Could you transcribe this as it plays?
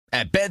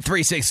At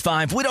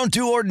Bet365, we don't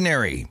do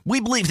ordinary. We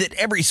believe that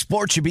every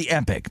sport should be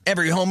epic.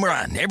 Every home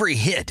run, every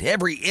hit,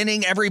 every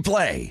inning, every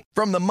play.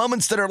 From the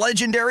moments that are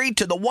legendary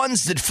to the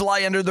ones that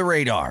fly under the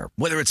radar.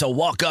 Whether it's a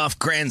walk-off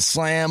grand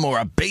slam or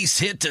a base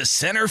hit to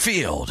center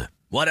field.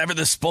 Whatever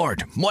the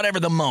sport, whatever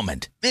the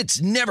moment.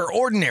 It's never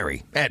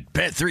ordinary at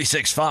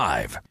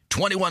Bet365.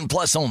 21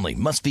 plus only.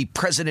 Must be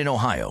present in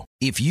Ohio.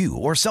 If you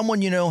or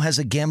someone you know has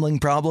a gambling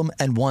problem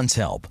and wants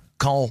help,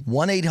 call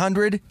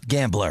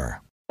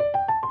 1-800-GAMBLER.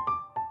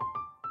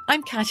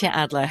 I'm Katya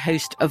Adler,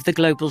 host of The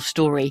Global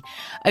Story.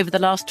 Over the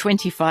last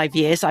 25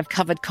 years, I've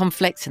covered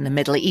conflicts in the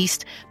Middle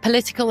East,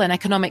 political and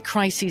economic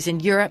crises in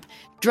Europe,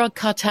 drug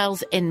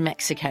cartels in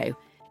Mexico.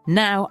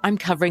 Now I'm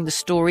covering the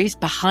stories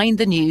behind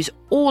the news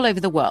all over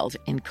the world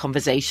in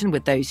conversation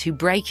with those who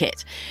break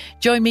it.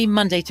 Join me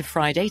Monday to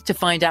Friday to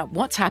find out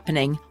what's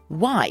happening,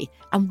 why,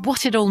 and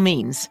what it all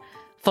means.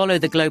 Follow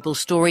The Global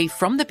Story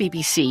from the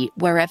BBC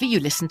wherever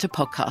you listen to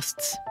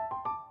podcasts.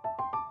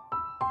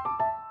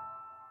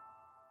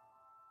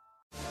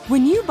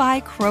 When you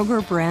buy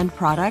Kroger brand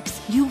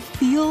products, you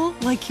feel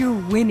like you're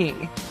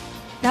winning.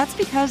 That's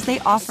because they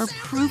offer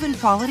proven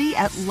quality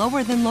at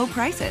lower than low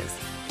prices.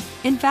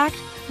 In fact,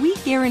 we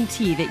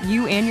guarantee that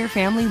you and your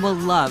family will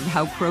love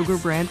how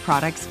Kroger brand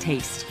products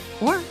taste,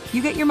 or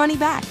you get your money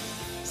back.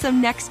 So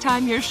next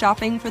time you're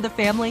shopping for the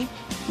family,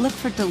 look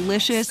for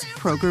delicious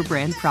Kroger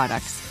brand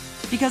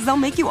products, because they'll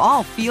make you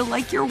all feel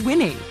like you're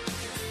winning.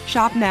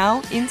 Shop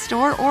now,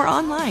 in-store, or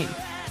online.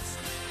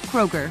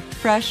 Kroger,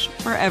 fresh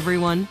for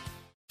everyone.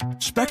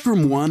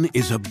 Spectrum One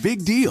is a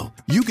big deal.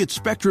 You get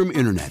Spectrum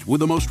Internet with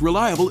the most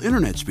reliable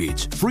internet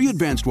speeds, free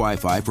advanced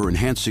Wi-Fi for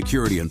enhanced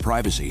security and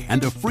privacy,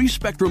 and a free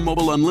Spectrum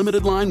Mobile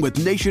Unlimited line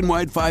with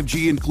nationwide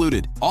 5G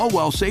included, all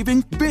while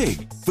saving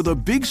big. For the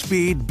big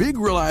speed, big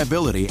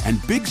reliability, and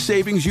big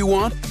savings you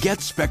want,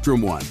 get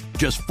Spectrum One.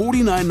 Just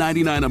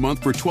 $49.99 a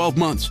month for 12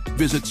 months.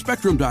 Visit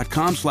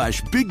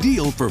spectrum.com/big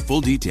deal for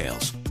full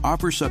details.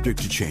 Offer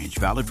subject to change.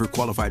 Valid for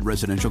qualified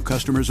residential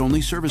customers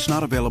only. Service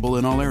not available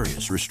in all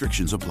areas.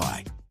 Restrictions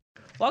apply.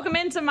 Welcome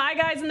into My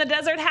Guys in the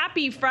Desert.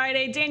 Happy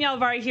Friday. Danielle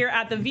Vari here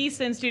at the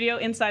VSiN studio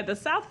inside the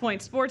South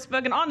Point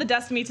Sportsbook. And on the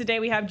desk with me today,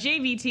 we have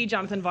JVT,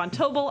 Jonathan Von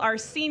Tobel, our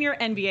senior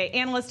NBA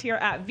analyst here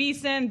at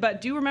VSiN. But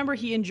do remember,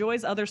 he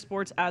enjoys other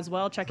sports as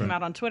well. Check him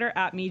out on Twitter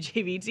at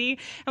MeJVT.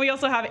 And we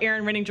also have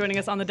Aaron Rinning joining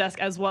us on the desk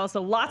as well. So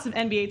lots of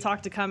NBA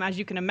talk to come. As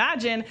you can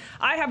imagine,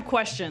 I have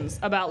questions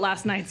about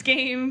last night's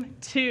game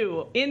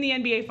 2 in the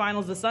NBA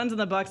Finals. The Suns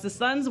and the Bucks. The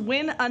Suns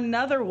win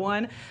another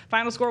one.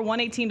 Final score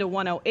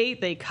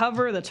 118-108. They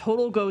cover. The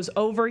total goes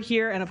over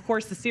here, and of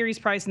course the series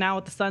price now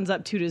with the Suns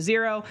up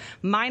 2-0,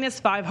 minus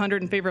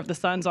 500 in favor of the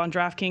Suns on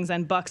DraftKings,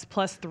 and Bucks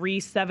plus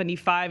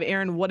 375.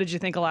 Aaron, what did you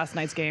think of last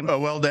night's game?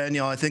 Well,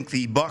 Danielle, I think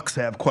the Bucks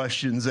have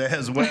questions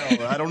as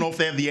well. I don't know if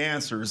they have the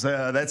answers.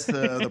 That's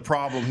the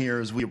problem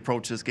here as we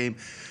approach this game.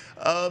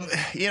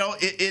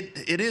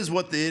 It is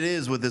what it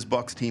is with this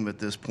Bucks team at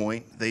this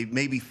point. They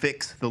maybe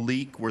fix the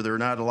leak where they're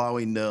not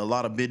allowing a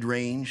lot of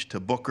mid-range to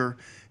Booker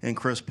and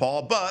Chris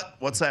Paul. But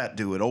what's that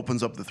do? It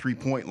opens up the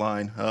three-point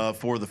line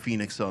for the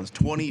Phoenix Suns.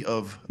 20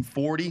 of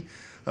 40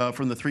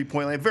 from the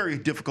three-point line. Very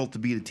difficult to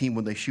beat a team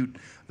when they shoot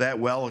that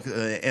well,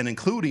 and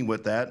including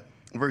with that,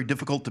 very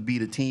difficult to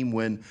beat a team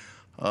when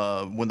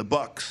the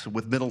Bucks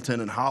with Middleton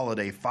and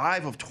Holiday,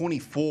 5 of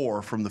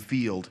 24 from the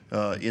field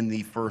in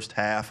the first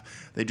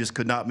half. They just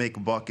could not make a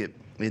bucket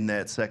in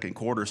that second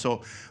quarter.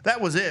 So that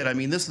was it. I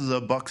mean, this is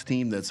a Bucks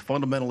team that's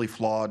fundamentally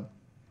flawed,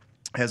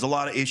 has a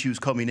lot of issues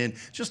coming in.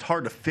 It's just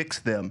hard to fix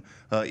them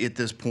at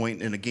this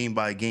point in a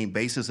game-by-game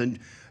basis. And,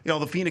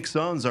 the Phoenix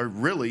Suns are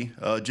really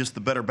just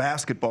the better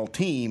basketball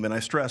team, and I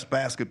stress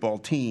basketball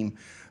team,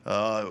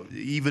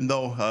 even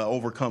though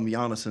overcome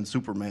Giannis and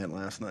Superman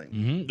last night.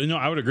 Mm-hmm. No,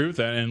 I would agree with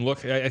that. And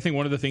look, I think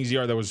one of the things,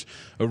 that was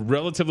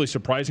relatively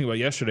surprising about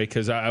yesterday,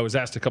 because I was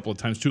asked a couple of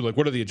times too,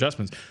 what are the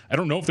adjustments? I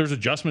don't know if there's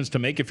adjustments to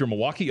make if you're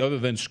Milwaukee other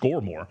than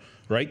score more,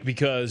 right?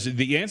 Because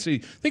the answer,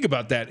 think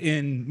about that,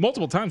 in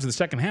multiple times in the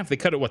second half, they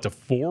cut it, to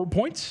 4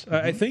 points,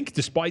 I think,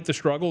 despite the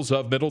struggles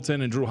of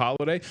Middleton and Drew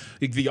Holiday.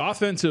 The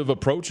offensive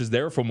approach is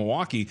there for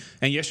Milwaukee.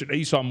 And yesterday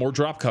you saw more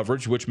drop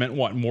coverage, which meant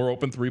more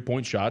open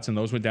three-point shots, and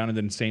those went down at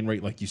an insane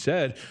rate, like you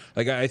said.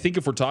 I think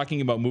if we're talking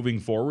about moving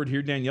forward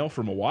here, Danielle,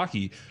 for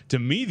Milwaukee, to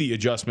me the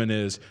adjustment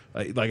is,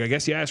 I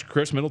guess you asked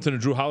Chris Middleton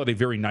and Drew Holiday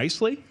very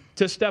nicely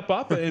to step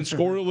up and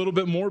score a little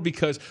bit more,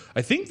 because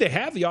I think they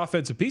have the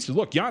offensive pieces.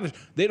 Look, Giannis,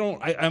 they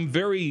don't. I'm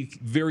very,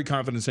 very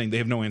confident saying they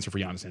have no answer for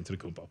Giannis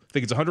Antetokounmpo. I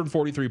think it's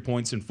 143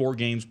 points in 4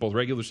 games, both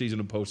regular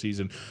season and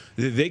postseason.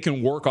 They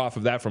can work off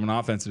of that from an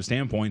offensive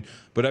standpoint.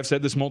 But I've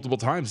said this multiple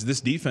times: this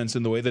defense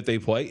and the way that they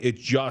play, it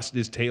just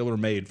is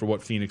tailor-made for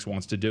what Phoenix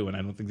wants to do, and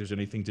I don't think there's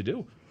anything to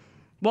do.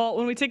 Well,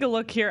 when we take a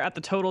look here at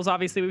the totals,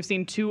 obviously we've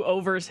seen 2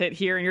 overs hit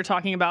here, and you're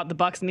talking about the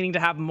Bucks needing to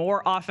have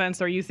more offense.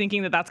 Are you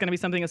thinking that that's going to be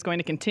something that's going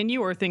to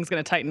continue, or are things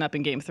going to tighten up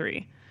in Game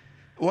 3?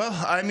 Well,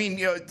 I mean,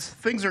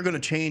 things are going to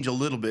change a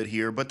little bit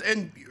here, but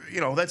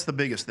that's the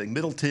biggest thing.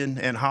 Middleton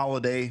and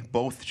Holiday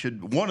both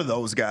should. One of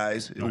those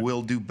guys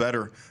will do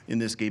better in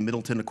this game.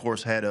 Middleton, of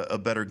course, had a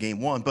better game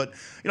one, but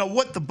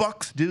what the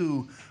Bucks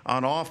do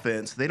on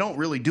offense, they don't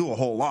really do a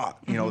whole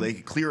lot. They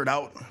clear it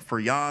out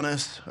for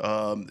Giannis.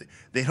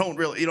 They don't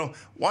really.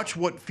 Watch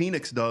what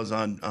Phoenix does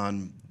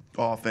on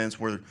offense,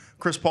 where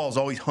Chris Paul is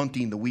always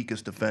hunting the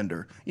weakest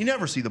defender. You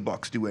never see the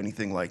Bucks do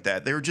anything like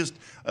that. They're just,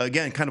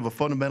 again, kind of a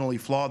fundamentally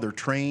flawed. They're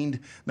trained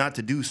not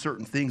to do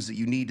certain things that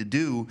you need to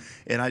do,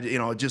 and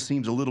it just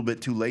seems a little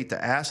bit too late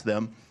to ask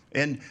them.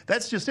 And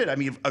that's just it. I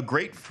mean, a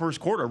great first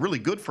quarter, a really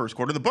good first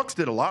quarter. The Bucks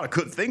did a lot of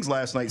good things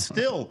last night,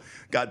 still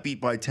got beat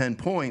by 10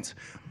 points.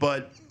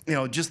 But,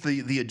 just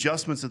the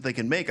adjustments that they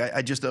can make,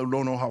 I just don't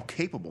know how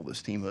capable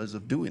this team is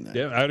of doing that.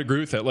 Yeah, I'd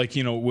agree with that. Like,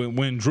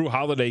 when Drew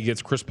Holiday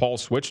gets Chris Paul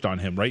switched on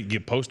him, right, you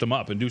post him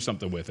up and do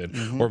something with it.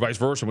 Or vice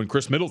versa, when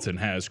Chris Middleton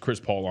has Chris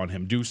Paul on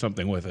him, do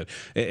something with it.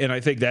 And I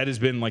think that has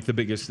been, like, the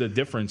biggest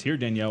difference here,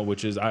 Danielle,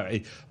 which is,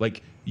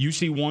 you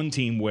see one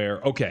team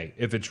where, okay,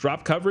 if it's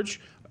drop coverage,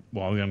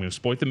 well, I'm going to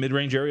exploit the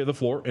mid-range area of the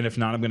floor, and if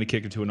not, I'm going to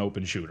kick it to an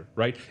open shooter,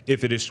 right?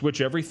 If it is switch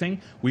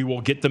everything, we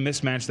will get the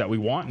mismatch that we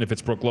want, and if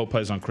it's Brook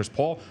Lopez on Chris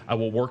Paul, I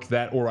will work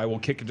that, or I will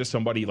kick it to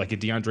somebody like a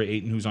DeAndre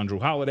Ayton who's on Drew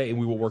Holiday, and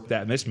we will work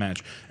that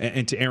mismatch.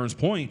 And to Aaron's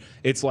point,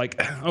 it's like,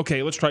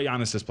 okay, let's try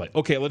Giannis this play.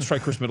 Okay, let's try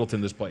Chris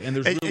Middleton this play. And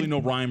there's really no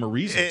rhyme or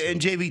reason.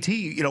 And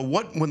JVT,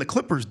 when the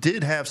Clippers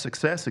did have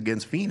success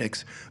against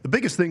Phoenix, the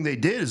biggest thing they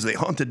did is they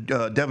hunted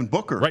Devin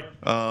Booker.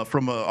 Right.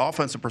 From an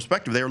offensive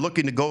perspective. They were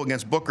looking to go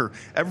against Booker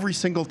every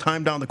single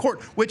time down the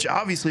court, which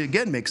obviously,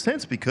 again, makes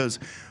sense because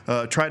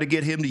try to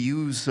get him to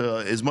use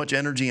as much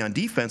energy on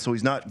defense so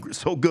he's not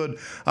so good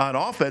on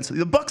offense.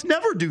 The Bucks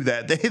never do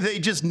that. They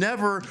just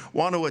never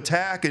want to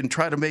attack and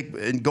try to make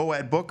and go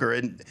at Booker.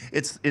 And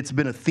it's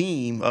been a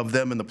theme of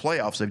them in the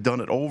playoffs. They've done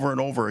it over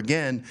and over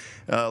again,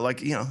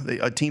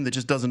 a team that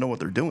just doesn't know what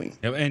they're doing.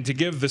 And to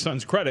give the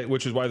Suns credit,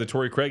 which is why the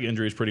Torrey Craig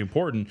injury is pretty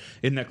important,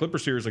 in that Clipper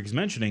series, like he's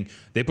mentioning,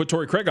 they put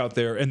Torrey Craig out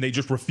there and they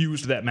just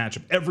refused that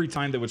matchup. Every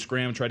time they would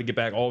scram, try to get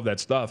back, all of that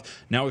stuff.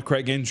 Now with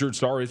Craig injured,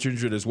 Star is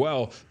injured as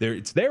well,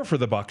 it's there for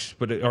the Bucks,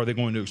 but are they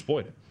going to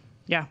exploit it?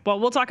 Yeah, well,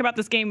 we'll talk about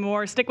this game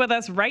more. Stick with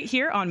us right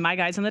here on My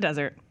Guys in the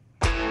Desert.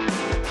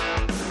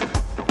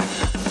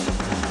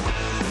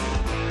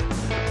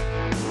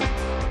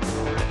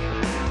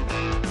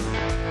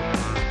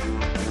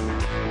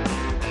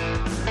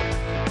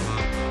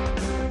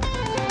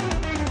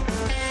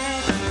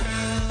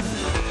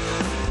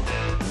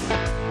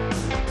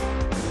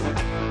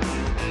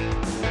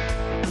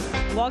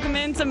 Welcome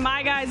into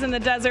My Guys in the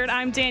Desert.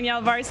 I'm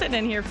Danielle Var, sitting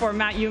in here for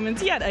Matt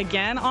Youmans yet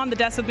again. On the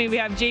desk with me, we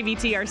have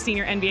JVT, our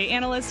senior NBA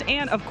analyst,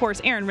 and, of course,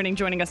 Aaron Rinning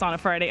joining us on a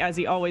Friday, as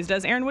he always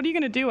does. Aaron, what are you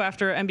going to do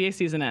after NBA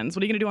season ends?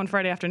 What are you going to do on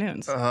Friday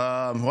afternoons?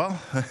 I'll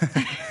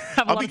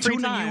be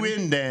tuning you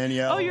in,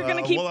 Danielle. Oh, you're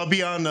going to keep... Well, I'll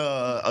be on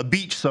a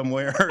beach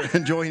somewhere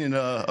enjoying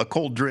a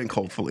cold drink,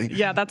 hopefully.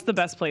 Yeah, that's the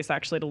best place,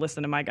 actually, to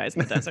listen to My Guys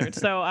in the Desert.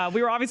 So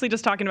we were obviously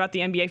just talking about the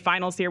NBA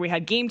Finals here. We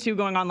had Game 2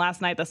 going on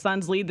last night. The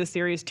Suns lead the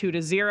series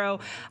 2-0.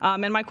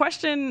 And my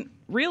question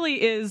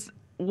really is,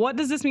 what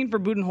does this mean for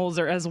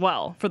Budenholzer as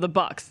well, for the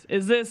Bucks?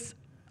 Is this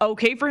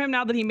okay for him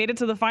now that he made it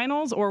to the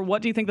finals, or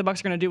what do you think the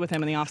Bucks are going to do with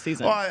him in the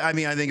offseason? Well, I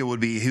mean, I think it would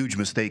be a huge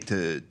mistake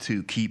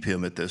to keep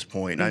him at this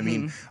point. I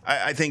mean,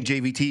 I think,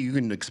 JVT, you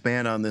can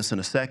expand on this in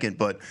a second,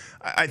 but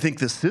I think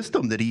the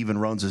system that he even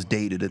runs is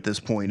dated at this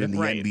point in the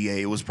NBA.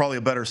 It was probably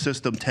a better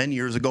system 10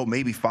 years ago,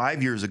 maybe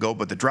 5 years ago,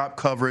 but the drop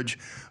coverage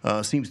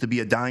seems to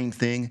be a dying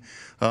thing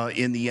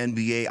in the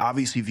NBA.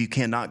 Obviously, if you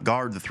cannot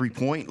guard the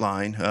three-point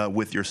line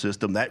with your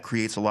system, that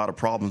creates a lot of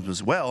problems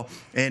as well.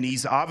 And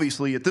he's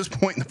obviously, at this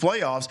point in the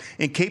playoffs,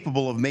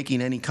 incapable of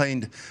making any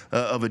kind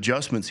of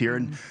adjustments here.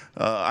 And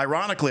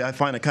ironically, I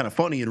find it kind of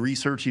funny in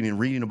researching and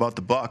reading about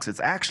the Bucks. It's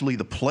actually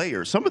the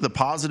players. Some of the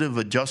positive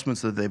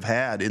adjustments that they've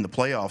had in the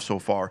playoffs so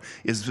far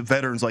is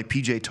veterans like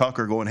P.J.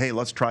 Tucker going, hey,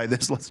 let's try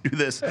this, let's do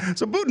this.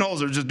 So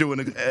Budenholzer is just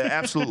doing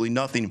absolutely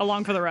nothing.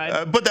 Along for the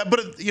ride. But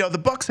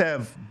the Bucks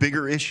have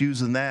bigger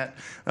issues than that.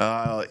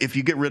 If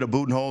you get rid of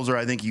Budenholzer,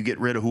 I think you get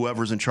rid of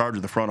whoever's in charge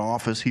of the front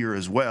office here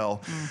as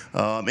well.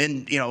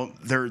 And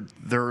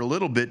they're a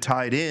little bit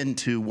tied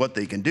into what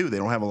they can do. They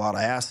don't have a lot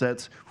of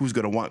assets. Who's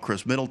going to want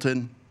Chris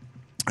Middleton?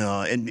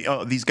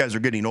 These guys are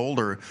getting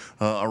older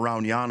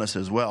around Giannis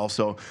as well.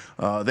 So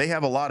they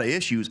have a lot of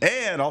issues.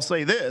 And I'll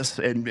say this,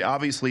 and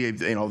obviously,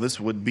 this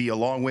would be a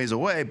long ways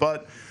away,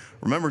 but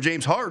remember,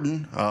 James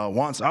Harden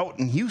wants out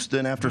in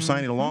Houston after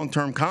signing a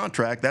long-term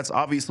contract. That's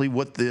obviously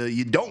what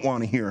you don't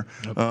want to hear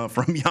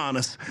from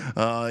Giannis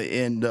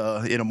in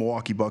a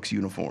Milwaukee Bucks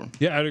uniform.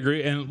 Yeah, I'd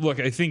agree. And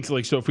look, I think,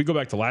 so if we go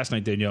back to last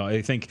night, Danielle,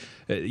 I think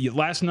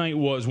last night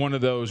was one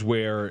of those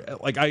where,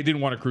 I didn't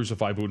want to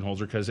crucify Budenholzer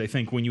because I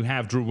think when you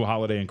have Drew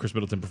Holiday and Chris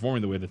Middleton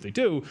performing the way that they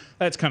do,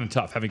 that's kind of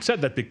tough. Having said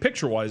that, big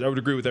picture-wise, I would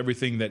agree with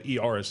everything that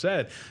ER has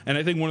said. And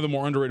I think one of the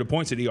more underrated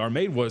points that ER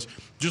made was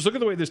just look at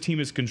the way this team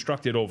is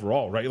constructed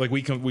overall, right?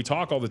 Like we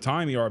talk all the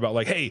time here about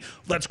like, hey,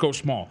 let's go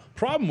small.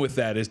 Problem with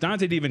that is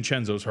Dante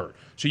DiVincenzo's hurt.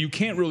 So you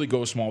can't really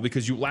go small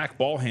because you lack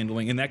ball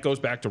handling, and that goes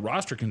back to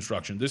roster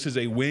construction. This is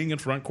a wing and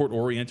front court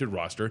oriented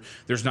roster.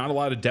 There's not a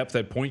lot of depth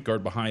at point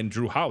guard behind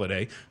Drew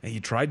Holiday. And he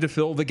tried to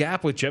fill the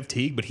gap with Jeff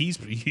Teague, but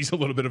he's a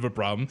little bit of a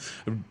problem.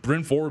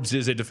 Bryn Forbes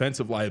is a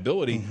defensive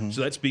liability,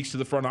 so that speaks to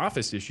the front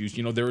office issues.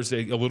 You know, there is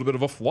a little bit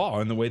of a flaw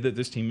in the way that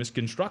this team is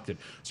constructed.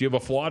 So you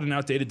have a flawed and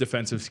outdated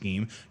defensive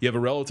scheme. You have a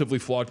relatively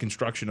flawed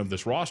construction of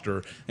this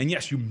roster. And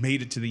yes, you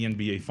made it to the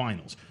NBA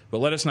Finals. But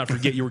let us not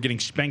forget you were getting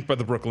spanked by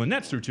the Brooklyn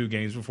Nets through 2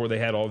 games before they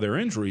had all their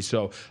injuries.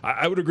 So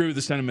I would agree with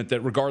the sentiment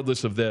that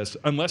regardless of this,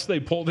 unless they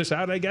pull this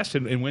out, I guess,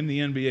 and win the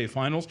NBA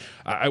Finals,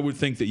 I would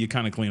think that you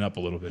kind of clean up a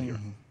little bit here.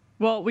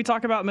 Well, we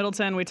talk about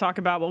Middleton. We talk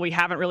about what we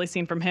haven't really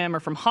seen from him or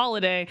from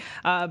Holiday.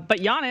 But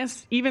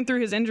Giannis, even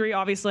through his injury,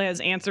 obviously has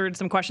answered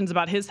some questions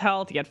about his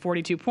health. He had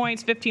 42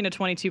 points, 15 of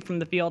 22 from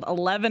the field,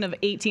 11 of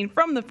 18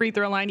 from the free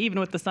throw line, even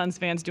with the Suns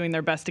fans doing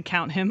their best to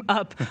count him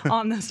up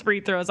on those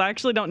free throws. I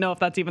actually don't know if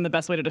that's even the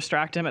best way to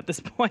distract him at this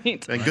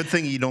point. And good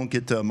thing you don't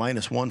get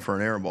 -1 for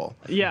an air ball.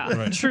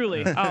 Yeah,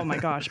 truly. Oh, my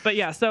gosh. But,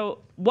 yeah, so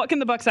what can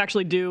the Bucks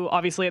actually do,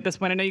 obviously, at this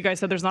point? I know you guys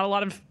said there's not a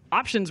lot of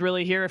options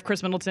really here if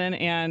Chris Middleton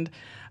and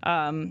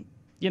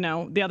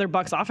the other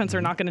Bucks offense are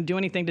not going to do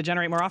anything to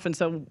generate more offense.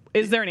 So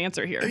is there an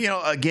answer here? You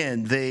know,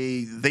 again,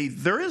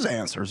 there is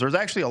answers. There's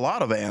actually a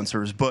lot of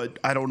answers, but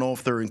I don't know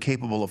if they're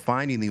incapable of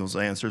finding those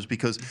answers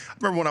because I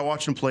remember when I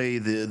watched them play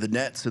the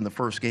Nets in the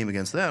first game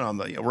against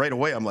them, right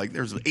away I'm like,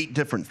 there's 8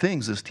 different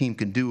things this team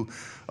can do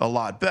a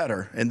lot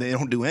better, and they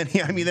don't do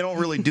any. I mean, they don't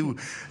really do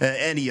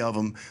any of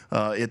them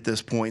at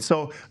this point.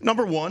 So,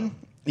 number one,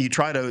 you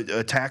try to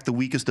attack the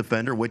weakest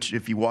defender, which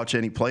if you watch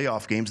any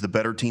playoff games, the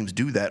better teams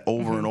do that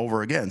over and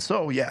over again.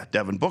 So, yeah,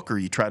 Devin Booker,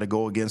 you try to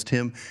go against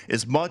him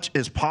as much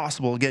as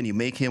possible. Again, you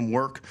make him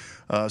work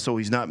so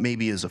he's not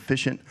maybe as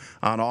efficient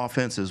on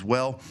offense as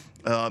well.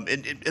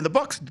 And the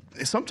Bucks,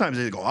 sometimes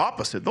they go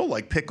opposite. They'll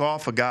like pick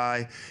off a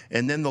guy,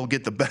 and then they'll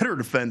get the better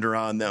defender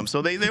on them.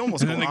 So they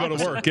almost and then go they opposite.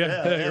 go to work.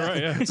 Yeah, you're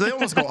right. Yeah. So they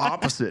almost go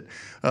opposite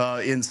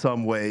in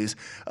some ways.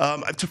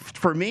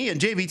 For me, and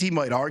JVT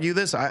might argue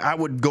this, I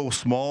would go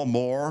small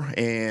more.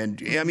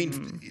 And I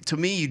mean, to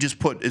me, you just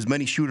put as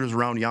many shooters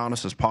around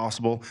Giannis as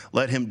possible.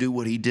 Let him do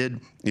what he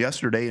did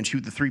yesterday and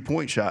shoot the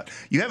 3-point shot.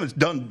 You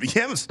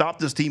haven't stopped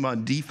this team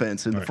on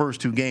defense in the first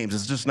 2 games.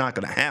 It's just not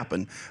going to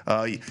happen.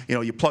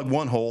 You plug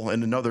one hole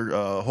and another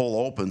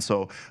hole open.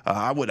 So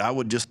I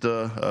would just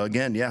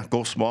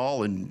go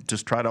small and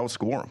just try to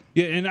outscore them.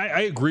 Yeah, and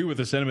I agree with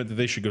the sentiment that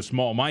they should go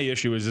small. My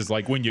issue is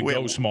like when you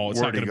go small,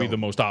 it's not going to be the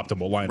most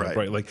optimal lineup,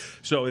 right? Like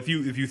so, if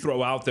you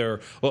throw out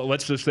there,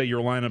 let's just say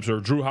your lineups are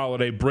Drew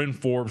Holiday, Bryn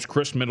Forbes,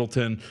 Chris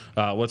Middleton.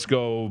 Let's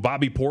go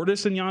Bobby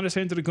Portis and Giannis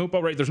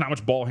Antetokounmpo. Right? There's not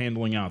much ball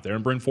handling out there,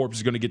 and Bryn Forbes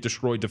is going to get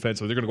destroyed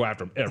defensively. They're going to go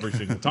after him every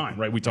single time,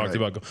 right? We talked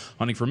about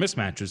hunting for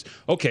mismatches.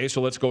 Okay,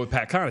 so let's go with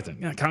Pat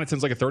Connaughton. Yeah,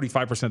 Connaughton's like a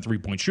 35%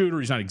 3-point shooter.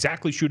 He's not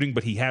exactly shooting,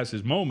 but he has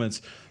his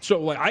moments.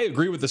 So, I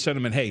agree with the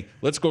sentiment. Hey,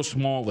 let's go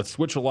small. Let's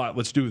switch a lot.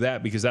 Let's do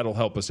that because that'll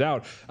help us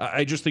out.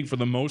 I just think for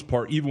the most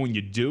part, even when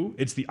you do,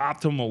 it's the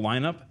optimal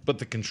lineup, but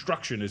the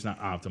construction is not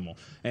optimal,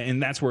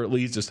 and that's where it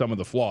leads to some of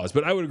the flaws.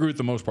 But I would agree with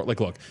the most part. Like,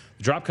 look,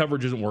 the drop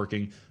coverage isn't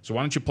working, so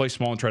why don't you play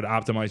small and try to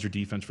optimize your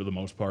defense for the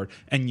most part?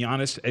 And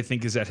Giannis, I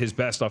think, is at his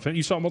best offense.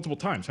 You saw multiple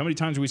times. How many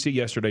times did we see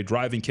yesterday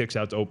driving kicks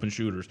out to open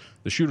shooters?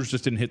 The shooters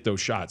just didn't hit those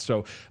shots.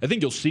 So I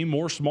think you'll see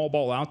more small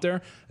ball out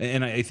there,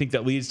 and I think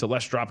that leads to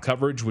less drop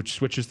coverage, which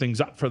switches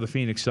things up for the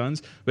Phoenix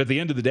Suns. But at the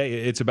end of the day,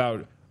 it's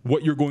about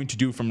what you're going to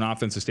do from an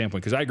offensive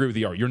standpoint. Because I agree with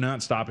you, you're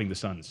not stopping the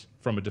Suns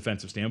from a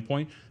defensive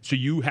standpoint, so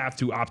you have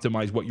to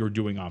optimize what you're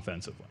doing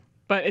offensively.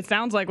 But it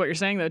sounds like what you're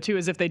saying, though, too,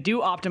 is if they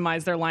do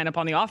optimize their lineup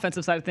on the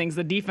offensive side of things,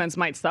 the defense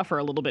might suffer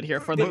a little bit here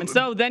for them. And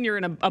so then you're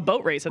in a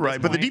boat race at this point. Right,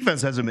 but the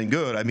defense hasn't been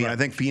good. I mean, I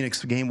think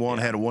Phoenix game 1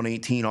 had a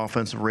 118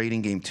 offensive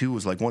rating. Game 2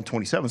 was like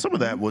 127. Some of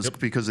that was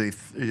because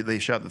they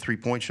shot the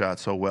 3-point shot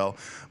so well.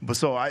 But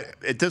so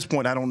at this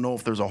point, I don't know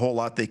if there's a whole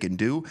lot they can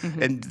do.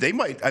 And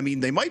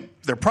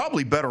they're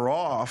probably better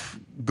off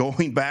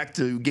going back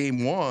to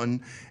game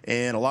 1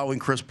 and allowing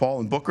Chris Paul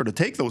and Booker to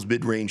take those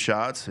mid-range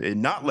shots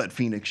and not let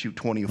Phoenix shoot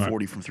 20 or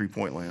 40 from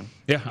 3-point land.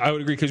 Yeah, I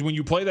would agree, because when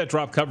you play that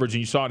drop coverage, and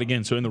you saw it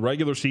again, so in the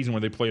regular season where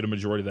they played a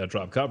majority of that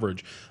drop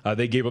coverage,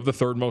 they gave up the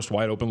 3rd most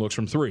wide open looks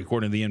from 3,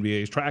 according to the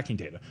NBA's tracking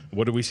data.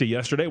 What did we see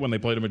yesterday when they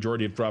played a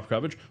majority of drop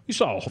coverage? We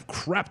saw a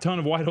crap ton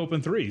of wide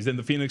open threes, and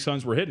the Phoenix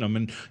Suns were hitting them.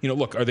 And,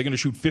 look, are they going to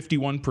shoot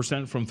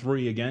 51% from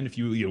 3 again if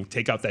you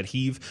take out that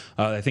heave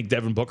I think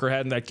Devin Booker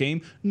had in that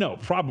game? No,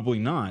 probably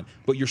not.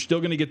 But you're still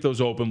going to get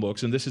those open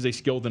looks, and this is a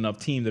skilled enough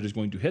team that is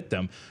going to hit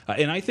them.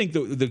 And I think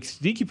the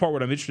sneaky part,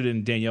 what I'm interested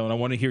in, Danielle, and I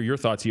want to hear your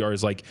thoughts here,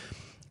 is like,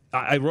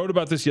 I wrote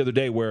about this the other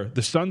day where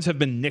the Suns have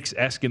been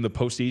Knicks-esque in the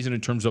postseason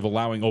in terms of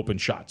allowing open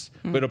shots,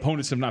 but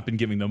opponents have not been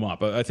giving them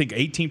up. I think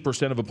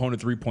 18% of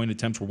opponent 3-point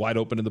attempts were wide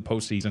open in the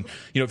postseason.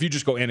 If you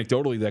just go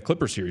anecdotally that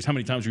Clipper series, how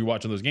many times were you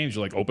watching those games?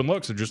 You're like, open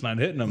looks, they're just not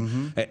hitting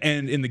them.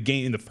 And in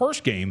the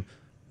first game,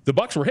 the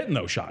Bucks were hitting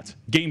those shots.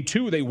 Game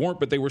 2, they weren't,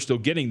 but they were still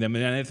getting them.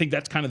 And I think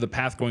that's kind of the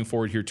path going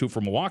forward here, too,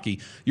 for Milwaukee.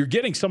 You're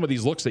getting some of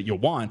these looks that you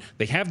want.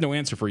 They have no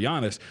answer for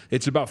Giannis.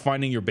 It's about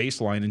finding your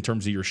baseline in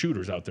terms of your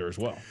shooters out there as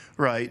well.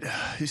 Right.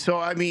 So,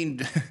 I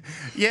mean,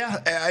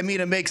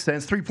 it makes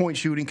sense. Three-point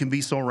shooting can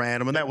be so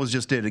random, and that was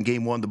just it. In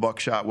Game 1, the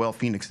Bucks shot well.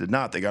 Phoenix did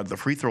not. They got to the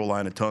free throw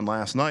line a ton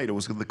last night. It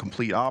was the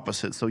complete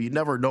opposite. So you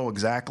never know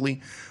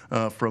exactly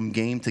from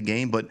game to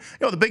game. But,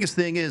 the biggest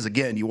thing is,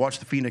 again, you watch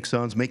the Phoenix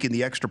Suns making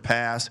the extra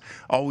pass,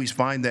 always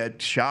find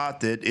that shot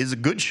that is a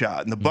good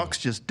shot. And the Bucks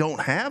just don't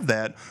have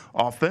that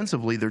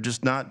offensively. They're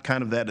just not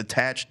kind of that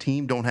attached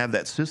team, don't have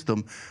that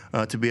system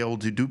to be able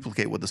to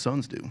duplicate what the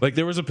Suns do. Like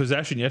there was a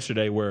possession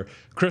yesterday where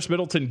Chris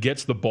Middleton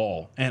gets the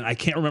ball, and I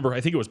can't remember,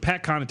 I think it was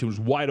Pat Connaughton who was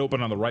wide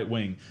open on the right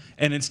wing.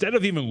 And instead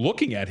of even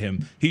looking at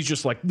him, he's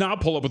just like, nah, I'll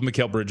pull up with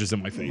Mikal Bridges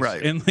in my face.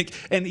 Right.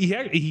 And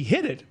he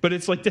hit it, but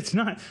it's like that's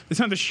not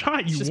the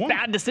shot you want. Just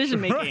bad decision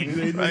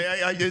making.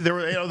 Right.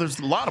 There's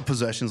a lot of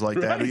possessions like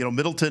that. Right.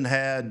 Middleton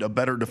had a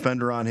better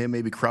defender on him,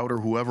 maybe Crowder,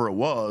 whoever it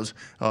was,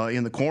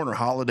 in the corner.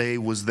 Holiday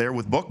was there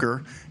with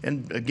Booker,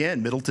 and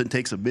again, Middleton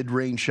takes a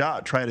mid-range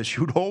shot, try to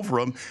shoot over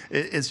him.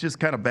 It's just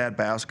kind of bad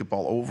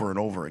basketball over and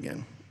over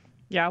again.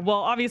 Yeah, well,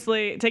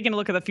 obviously, taking a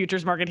look at the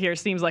futures market here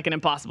seems like an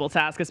impossible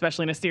task,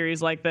 especially in a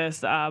series like this.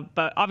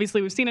 But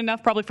obviously, we've seen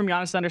enough probably from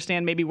Giannis to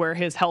understand maybe where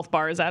his health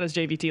bar is at, as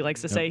JVT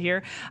likes to say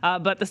here.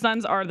 But the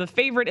Suns are the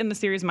favorite in the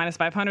series, minus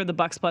 500, the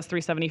Bucks plus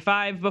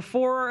 375.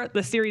 Before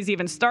the series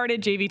even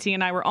started, JVT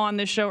and I were on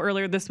this show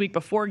earlier this week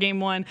before Game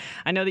 1.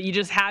 I know that you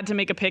just had to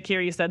make a pick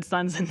here. You said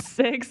Suns in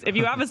 6. If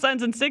you have a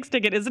Suns in 6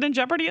 ticket, is it in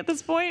jeopardy at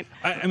this point?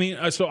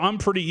 So I'm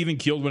pretty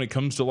even-keeled when it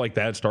comes to like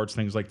bad starts,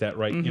 things like that,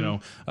 right?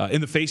 Mm-hmm. In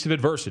the face of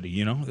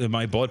adversity,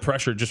 my blood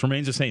pressure just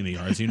remains the same,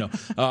 as you know.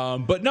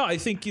 But no, I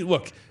think,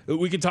 look,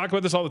 we can talk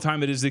about this all the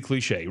time. It is the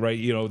cliche, right?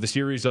 The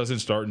series doesn't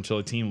start until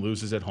a team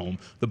loses at home.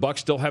 The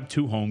Bucks still have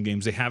 2 home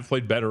games. They have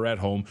played better at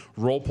home.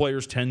 Role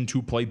players tend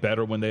to play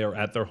better when they are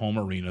at their home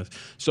arenas.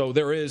 So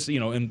there is,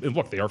 and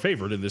look, they are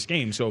favored in this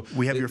game. So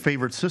we have your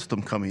favorite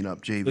system coming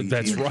up, JV.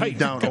 That's right.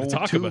 Down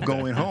 0-2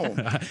 going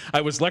home. I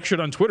was lectured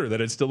on Twitter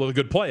that it's still a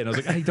good play, and I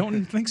was like, I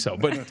don't think so.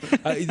 But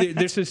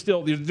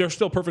they're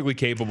still perfectly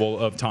capable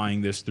of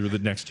tying this through the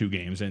next 2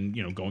 games,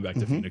 and going back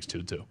to Phoenix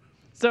too.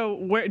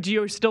 So do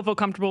you still feel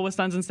comfortable with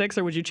Suns in 6,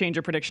 or would you change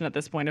your prediction at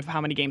this point of how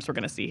many games we're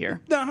going to see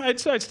here? No, I'd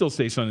still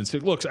say Suns in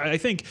 6. Look, I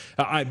think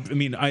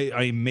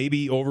I may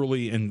be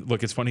overly, and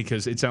look, it's funny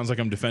because it sounds like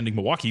I'm defending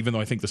Milwaukee, even though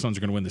I think the Suns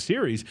are going to win the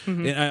series.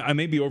 Mm-hmm. And I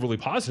may be overly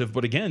positive,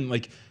 but again,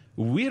 like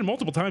we had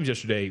multiple times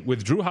yesterday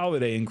with Drew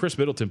Holiday and Chris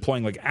Middleton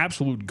playing like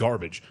absolute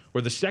garbage,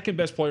 where the second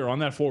best player on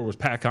that floor was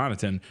Pat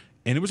Connaughton.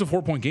 And it was a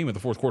 4-point game in the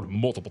fourth quarter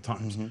multiple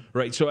times,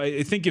 right? So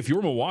I think if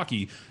you're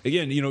Milwaukee,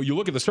 again, you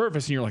look at the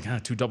surface and you're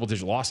like, 2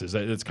 double-digit losses.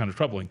 That's kind of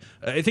troubling.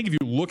 I think if you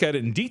look at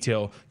it in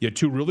detail, you had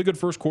 2 really good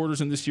first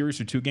quarters in this series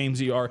through 2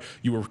 games. You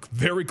were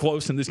very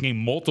close in this game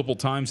multiple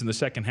times in the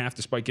second half,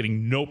 despite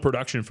getting no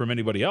production from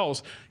anybody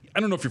else. I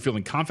don't know if you're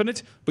feeling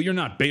confident, but you're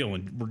not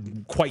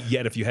bailing quite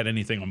yet if you had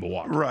anything on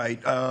Milwaukee. Right.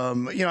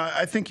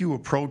 I think you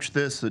approach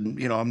this, and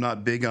I'm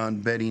not big on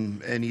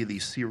betting any of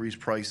these series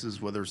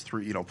prices, whether it's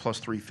plus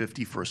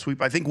 350 for a sweep.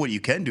 I think what you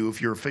can do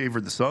if you're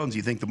favored the Suns,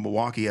 you think the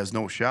Milwaukee has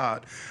no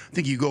shot. I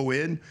think you go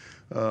in,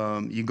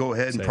 you go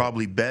ahead and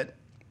probably bet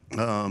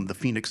the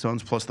Phoenix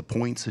Suns plus the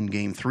points in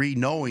Game 3,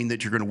 knowing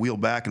that you're going to wheel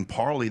back and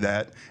parlay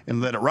that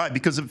and let it ride.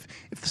 Because if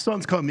the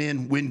Suns come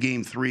in, win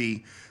Game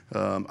 3,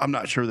 I'm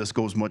not sure this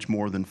goes much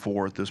more than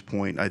 4 at this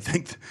point. I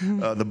think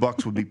the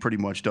Bucks would be pretty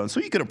much done.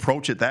 So you could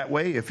approach it that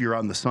way if you're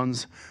on the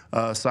Suns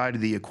side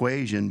of the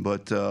equation.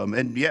 But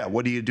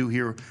what do you do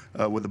here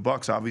with the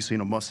Bucks? Obviously,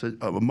 in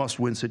a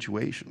must-win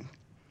situation.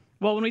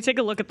 Well, when we take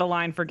a look at the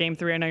line for Game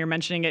 3, I know you're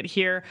mentioning it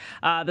here.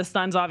 The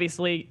Suns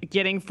obviously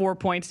getting 4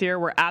 points here.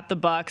 We're at the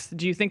Bucks.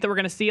 Do you think that we're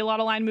going to see a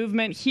lot of line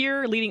movement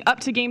here leading up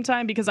to game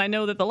time? Because I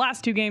know that the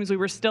last 2 games we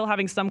were still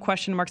having some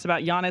question marks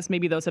about Giannis.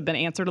 Maybe those have been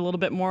answered a little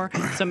bit more.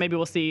 So maybe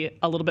we'll see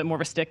a little bit more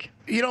of a stick.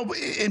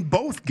 In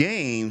both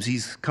games,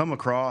 he's come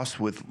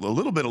across with a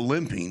little bit of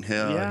limping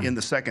in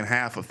the second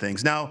half of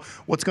things. Now,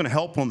 what's going to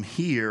help him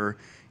here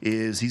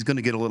is he's going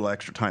to get a little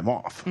extra time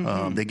off.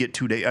 They get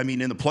 2 days.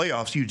 In the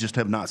playoffs, you just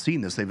have not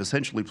seen this. They've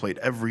essentially played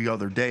every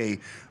other day,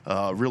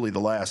 really the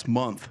last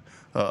month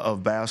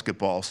of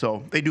basketball.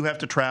 So they do have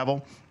to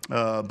travel.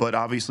 But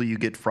obviously you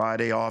get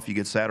Friday off, you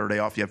get Saturday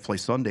off, you have to play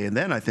Sunday. And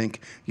then I think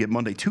you get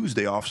Monday,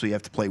 Tuesday off, so you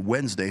have to play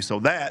Wednesday. So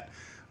that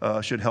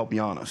should help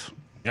Giannis.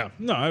 Yeah,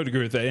 no, I would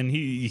agree with that. And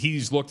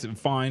he's looked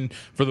fine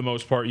for the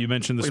most part. You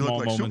mentioned the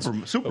small moments.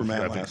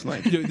 Superman last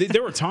night.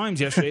 There were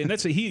times yesterday, and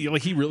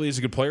he really is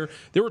a good player.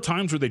 There were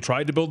times where they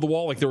tried to build the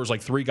wall, like there was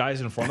 3 guys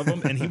in front of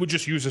him, and he would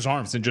just use his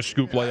arms and just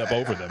scoop layup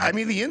over them.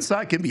 The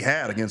inside can be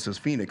had against this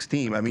Phoenix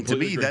team. To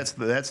me, that's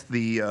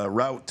the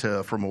route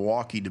for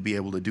Milwaukee to be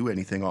able to do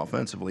anything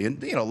offensively,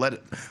 and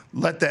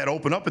let that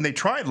open up. And they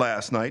tried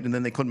last night, and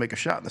then they couldn't make a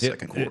shot in the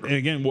second quarter. And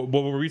again, what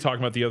were we talking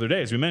about the other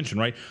day? As we mentioned,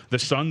 right? The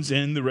Suns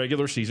in the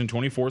regular season,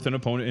 24 24th in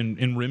opponent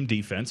in rim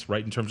defense,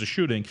 right, in terms of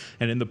shooting.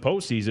 And in the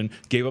postseason,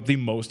 gave up the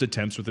most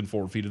attempts within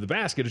 4 feet of the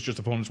basket. It's just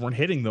opponents weren't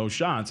hitting those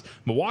shots.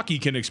 Milwaukee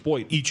can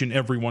exploit each and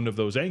every one of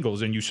those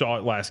angles, and you saw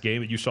it last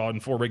game, and you saw it in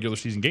 4 regular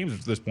season games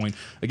at this point.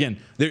 Again,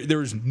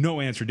 there's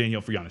no answer,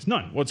 Danielle, for Giannis.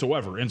 None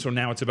whatsoever. And so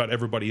now it's about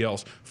everybody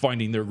else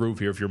finding their groove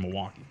here if you're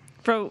Milwaukee.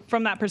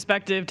 From that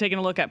perspective, taking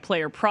a look at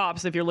player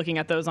props, if you're looking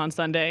at those on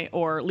Sunday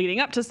or leading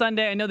up to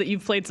Sunday, I know that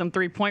you've played some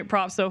 3-point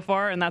props so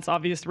far, and that's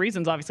obvious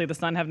reasons. Obviously, the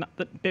Suns have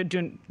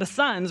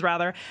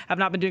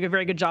not been doing a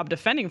very good job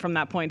defending from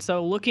that point.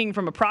 So, looking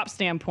from a prop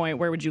standpoint,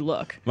 where would you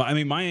look? Well, I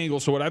mean, my angle.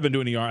 So, what I've been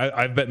doing here,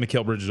 I've bet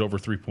Mikal Bridges over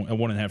 1.5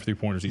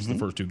 3-pointers each of the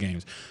first 2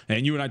 games.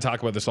 And you and I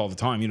talk about this all the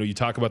time. You know, you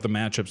talk about the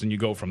matchups and you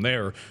go from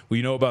there.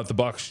 We know about the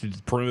Bucks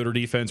perimeter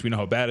defense. We know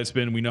how bad it's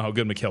been. We know how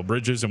good Mikal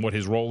Bridges and what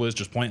his role is,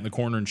 just plant in the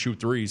corner and shoot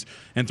threes.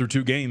 And through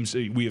 2 games,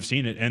 we have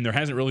seen it, and there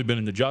hasn't really been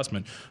an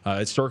adjustment.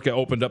 Circa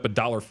opened up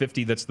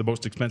 $1.50. That's the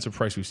most expensive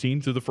price we've seen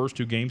through the first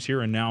 2 games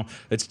here, and now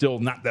it's still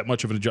not that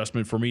much of an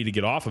adjustment for me to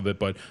get off of it,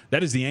 but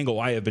that is the angle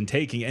I have been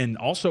taking. And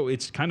also,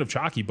 it's kind of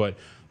chalky, but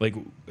like,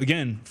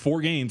 again,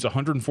 4 games,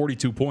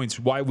 142 points.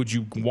 Why would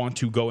you want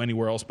to go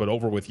anywhere else but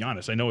over with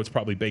Giannis? I know it's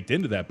probably baked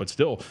into that, but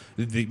still,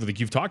 like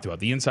you've talked about,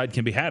 the inside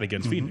can be had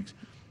against Phoenix.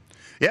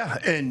 Yeah,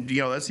 and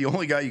that's the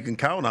only guy you can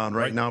count on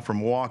right now from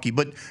Milwaukee.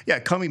 But yeah,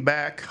 coming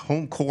back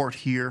home court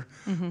here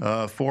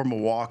for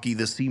Milwaukee,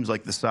 this seems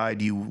like the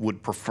side you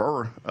would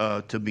prefer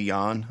to be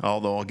on.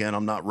 Although again,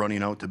 I'm not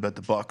running out to bet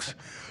the Bucks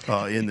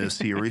in this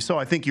series. So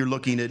I think you're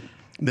looking at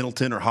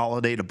Middleton or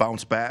Holiday to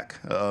bounce back,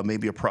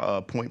 maybe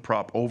a point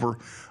prop over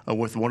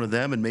with one of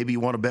them, and maybe you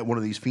want to bet one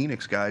of these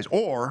Phoenix guys,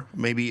 or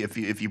maybe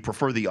if you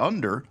prefer the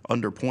under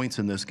points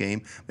in this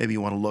game, maybe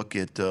you want to look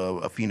at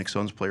a Phoenix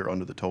Suns player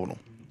under the total.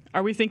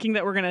 Are we thinking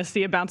that we're going to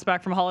see a bounce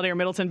back from Holiday or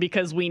Middleton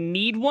because we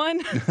need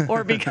one,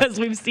 or because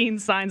we've seen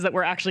signs that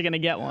we're actually going to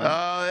get one?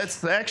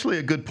 That's actually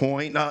a good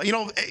point.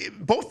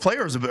 Both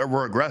players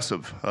were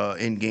aggressive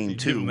in Game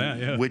 2,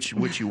 that,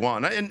 which you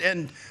want.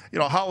 And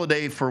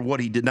Holiday, for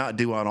what he did not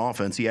do on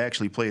offense, he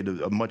actually played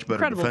a much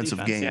better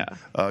defensive game,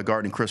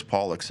 guarding Chris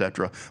Paul,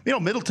 etc.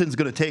 Middleton's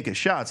going to take his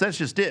shots. That's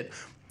just it.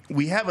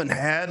 We haven't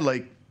had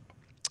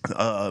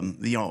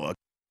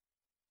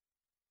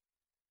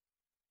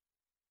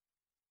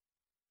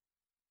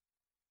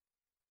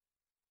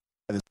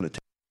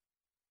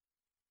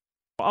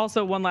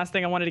Also, one last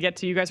thing I wanted to get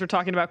to. You guys were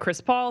talking about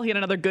Chris Paul. He had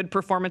another good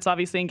performance,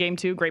 obviously, in Game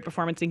 2. Great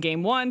performance in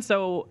Game 1.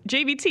 So,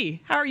 JVT,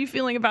 how are you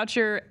feeling about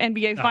your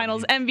NBA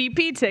Finals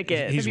MVP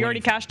ticket? Have you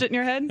already cashed it in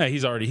your head? Yeah,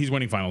 he's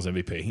winning Finals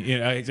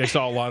MVP. I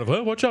saw a lot of,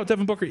 watch out,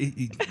 Devin Booker.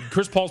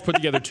 Chris Paul's put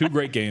together 2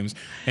 great games.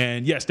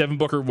 And, yes, Devin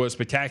Booker was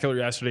spectacular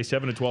yesterday,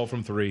 7-12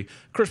 from 3.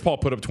 Chris Paul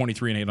put up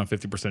 23 and 8 on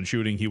 50%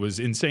 shooting. He was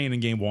insane in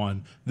Game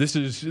 1. This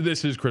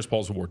is Chris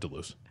Paul's award to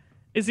lose.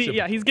 Is he?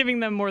 Yeah, he's giving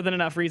them more than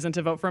enough reason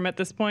to vote for him at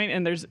this point,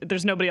 and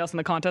there's nobody else in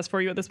the contest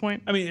for you at this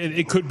point. I mean,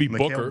 it could be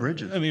Booker.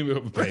 Bridges. I mean,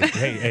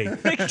 hey,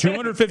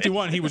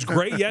 251. He was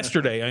great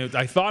yesterday.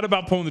 I thought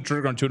about pulling the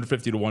trigger on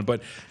 250-1,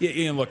 but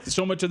look,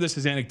 so much of this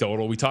is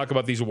anecdotal. We talk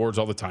about these awards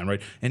all the time,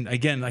 right? And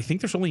again, I think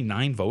there's only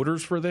 9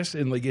 voters for this,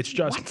 and it's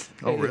just. What?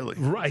 Oh, really?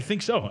 I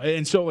think so.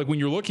 And so, when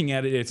you're looking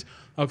at it, it's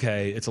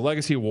okay. It's a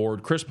legacy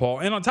award, Chris Paul,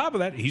 and on top of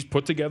that, he's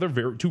put together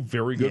 2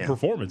 very good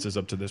performances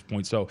up to this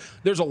point. So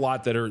there's a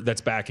lot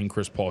that's backing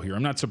Chris Paul here.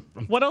 I'm not.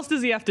 What else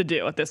does he have to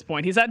do at this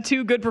point? He's had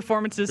 2 good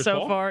performances Chris so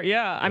Paul? far.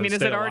 Yeah, I mean,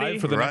 is it already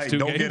for the next 2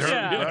 Don't games? Get hurt.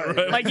 Yeah.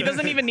 Right. Like he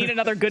doesn't even need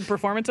another good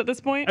performance at this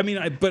point. I mean,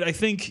 I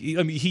think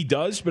he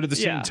does, but at the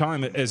same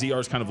time, as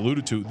ER's kind of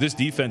alluded to, this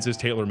defense is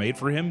tailor-made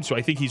for him. So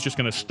I think he's just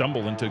going to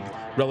stumble into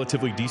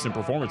relatively decent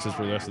performances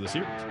for the rest of the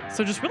series.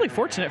 So just really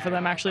fortunate for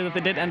them, actually, that they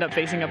did end up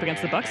facing up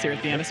against the Bucks here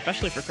at the end,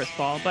 especially for Chris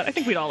Paul. But I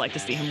think we'd all like to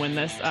see him win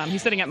this.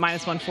 He's sitting at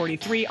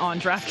 -143 on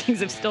DraftKings.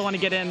 If you still want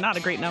to get in, not a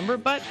great number,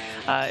 but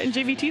in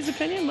JVT's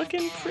opinion,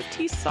 looking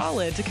pretty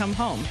solid to come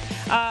home.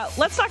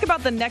 Let's talk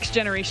about the next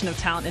generation of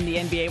talent in the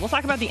NBA. We'll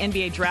talk about the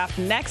NBA draft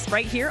next,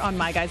 right here on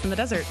My Guys in the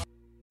Desert.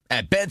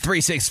 At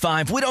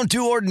Bet365, we don't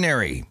do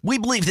ordinary. We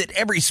believe that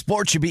every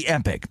sport should be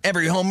epic.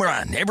 Every home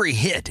run, every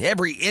hit,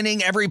 every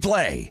inning, every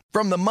play.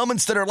 From the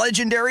moments that are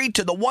legendary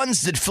to the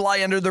ones that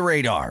fly under the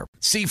radar.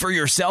 See for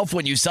yourself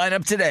when you sign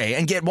up today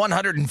and get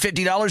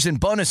 $150 in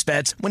bonus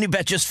bets when you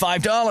bet just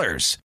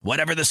 $5.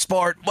 Whatever the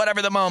sport,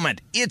 whatever the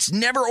moment, it's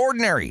never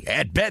ordinary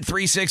at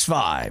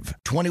Bet365.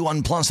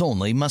 21 plus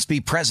only. Must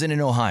be present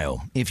in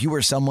Ohio. If you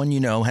or someone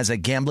you know has a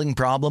gambling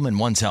problem and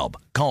wants help,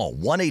 call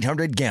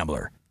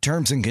 1-800-GAMBLER.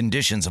 Terms and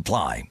conditions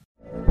apply.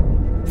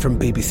 From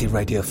BBC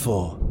Radio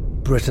 4,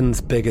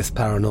 Britain's biggest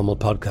paranormal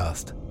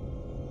podcast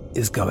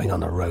is going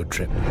on a road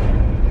trip.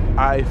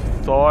 I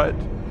thought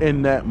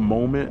in that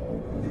moment,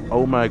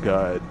 oh my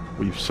God,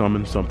 we've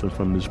summoned something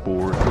from this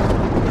board.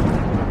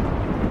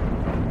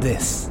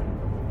 This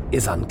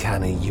is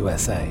Uncanny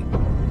USA.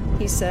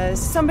 He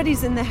says,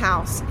 somebody's in the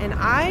house, and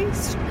I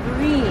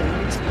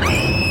screamed.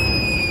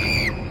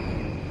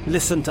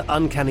 Listen to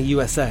Uncanny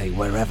USA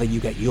wherever you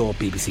get your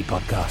BBC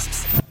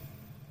podcasts,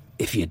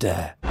 if you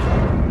dare.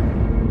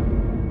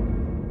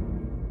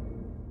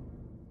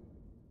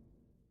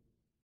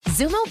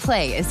 Zumo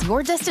Play is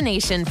your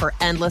destination for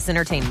endless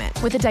entertainment.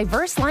 With a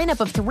diverse lineup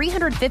of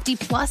 350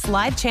 plus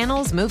live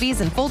channels, movies,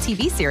 and full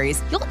TV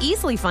series, you'll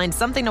easily find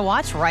something to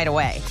watch right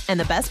away. And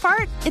the best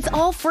part? It's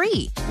all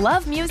free.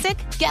 Love music?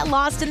 Get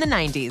lost in the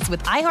 90s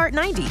with iHeart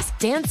 90s,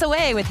 dance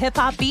away with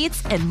hip-hop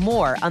beats, and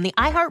more on the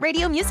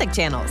iHeartRadio music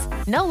channels.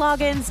 No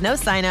logins, no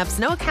signups,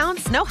 no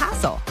accounts, no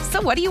hassle.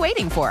 So what are you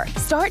waiting for?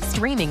 Start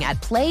streaming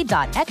at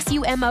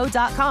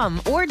play.xumo.com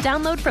or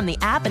download from the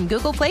app and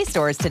Google Play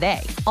stores today.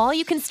 All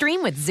you can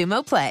stream with Zumo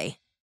Play.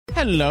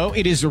 Hello,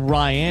 it is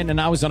Ryan, and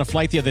I was on a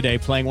flight the other day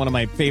playing one of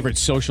my favorite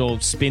social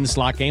spin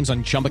slot games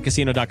on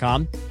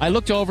ChumbaCasino.com. I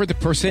looked over at the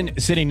person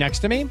sitting next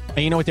to me, and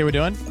you know what they were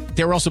doing?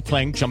 They were also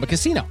playing Chumba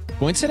Casino.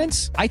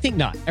 Coincidence? I think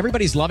not.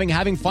 Everybody's loving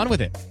having fun with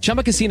it.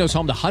 Chumba Casino is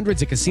home to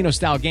hundreds of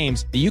casino-style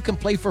games that you can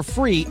play for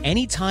free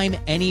anytime,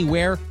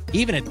 anywhere,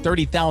 even at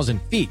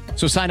 30,000 feet.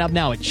 So sign up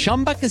now at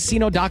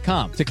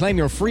ChumbaCasino.com to claim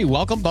your free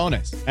welcome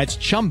bonus. That's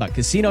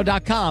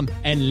ChumbaCasino.com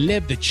and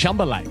live the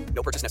Chumba life.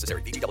 No purchase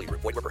necessary. VGW.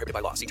 Void where prohibited by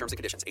law. See terms and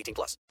conditions. 18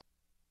 plus.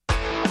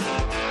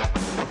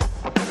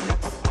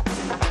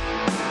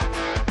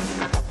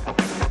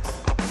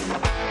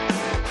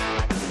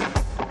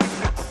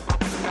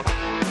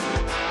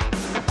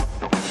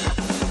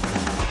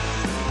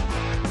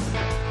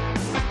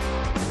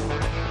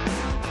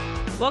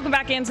 Welcome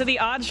back into the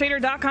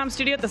OddsTrader.com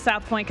studio at the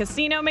South Point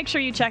Casino. Make sure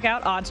you check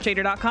out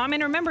OddsTrader.com.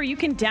 And remember, you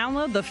can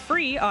download the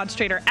free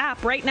OddsTrader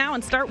app right now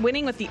and start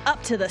winning with the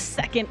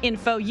up-to-the-second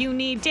info you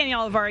need.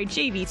 Danielle Avari,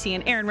 JVT,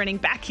 and Aaron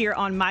Renning back here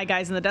on My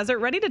Guys in the Desert,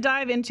 ready to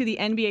dive into the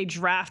NBA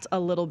draft a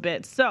little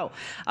bit. So,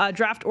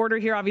 draft order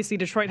here. Obviously,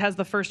 Detroit has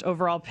the first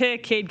overall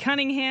pick. Cade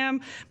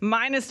Cunningham,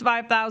 minus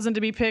 5,000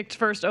 to be picked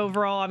first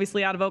overall,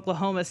 obviously out of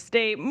Oklahoma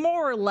State.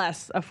 More or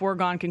less a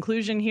foregone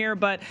conclusion here.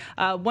 But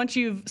once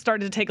you've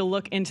started to take a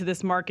look into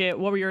this market,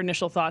 what were your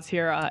initial thoughts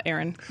here,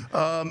 Aaron?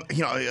 I'm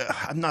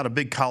not a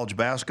big college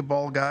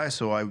basketball guy,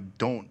 so I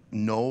don't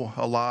know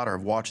a lot or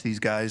watch these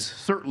guys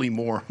certainly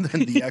more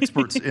than the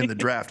experts in the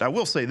draft. I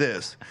will say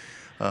this.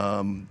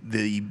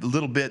 The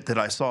little bit that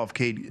I saw of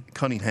Cade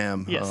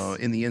Cunningham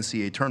in the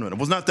NCAA tournament, I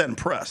was not that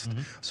impressed.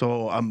 Mm-hmm.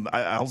 So I'm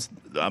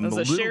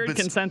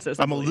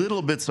a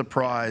little bit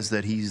surprised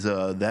that he's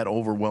that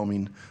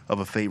overwhelming of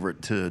a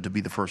favorite to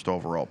be the first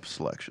overall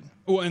selection.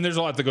 Well, and there's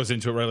a lot that goes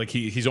into it, right? Like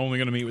he's only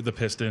going to meet with the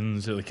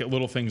Pistons, like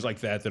little things like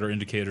that are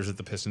indicators that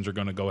the Pistons are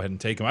going to go ahead and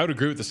take him. I would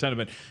agree with the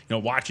sentiment.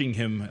 Watching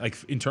him, like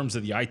in terms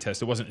of the eye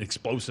test, it wasn't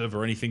explosive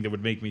or anything that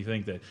would make me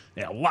think that,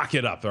 lock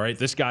it up. All right,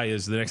 this guy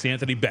is the next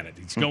Anthony Bennett.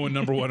 He's going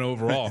number one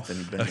overall.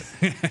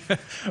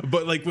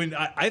 But like when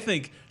I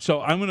think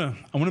so, I'm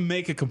gonna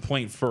make a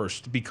complaint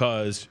first,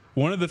 because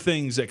one of the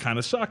things that kind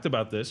of sucked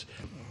about this,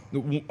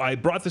 I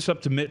brought this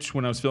up to Mitch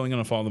when I was filling in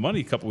on Follow the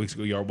Money a couple weeks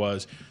ago.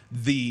 Was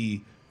the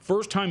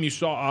first time you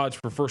saw odds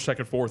for first,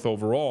 second, fourth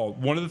overall,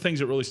 one of the things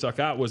that really stuck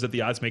out was that the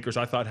odds makers,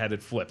 I thought, had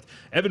it flipped.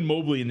 Evan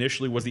Mobley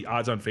initially was the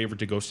odds-on favorite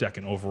to go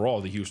second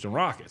overall, the Houston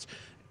Rockets.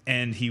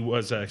 And he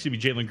was,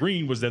 Jalen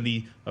Green was then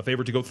the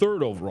favorite to go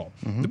third overall.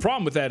 Mm-hmm. The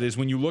problem with that is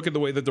when you look at the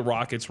way that the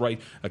Rockets,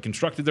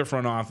 constructed their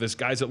front office,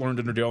 guys that learned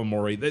under Daryl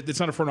Morey, it's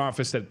not a front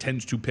office that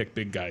tends to pick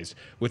big guys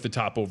with the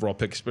top overall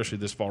pick, especially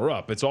this far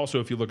up. It's also,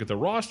 if you look at the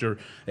roster,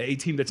 a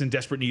team that's in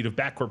desperate need of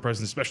backcourt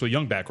presence, especially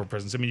young backcourt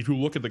presence. I mean, if you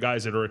look at the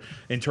guys that are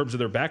in terms of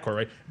their backcourt,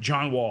 right?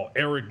 John Wall,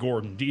 Eric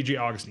Gordon, DJ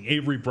Augustine,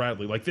 Avery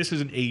Bradley, this is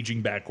an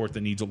aging backcourt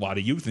that needs a lot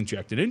of youth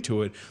injected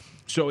into it.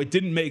 So it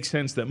didn't make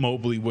sense that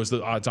Mobley was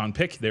the odds-on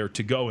pick there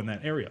to go in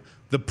that area.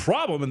 The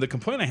problem and the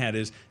complaint I had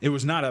is it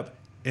was not up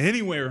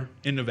anywhere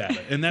in Nevada,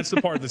 and that's the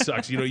part that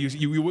sucks.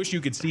 You wish you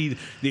could see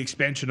the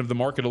expansion of the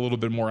market a little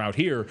bit more out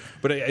here,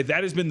 but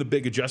that has been the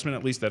big adjustment,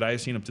 at least that I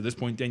have seen up to this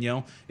point,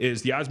 Danielle,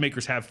 is the odds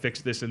makers have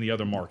fixed this in the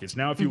other markets.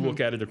 Now, if you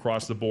look at it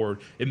across the board,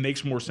 it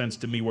makes more sense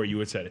to me where you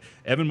had said it.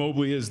 Evan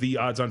Mobley is the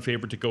odds-on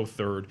favorite to go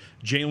third.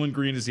 Jalen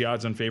Green is the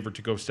odds-on favorite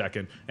to go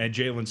second, and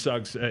Jalen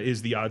Suggs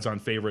is the odds-on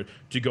favorite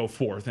to go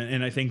fourth.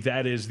 And I think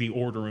that is the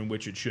order in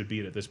which it should be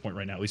at this point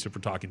right now, at least if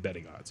we're talking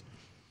betting odds.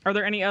 Are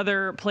there any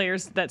other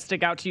players that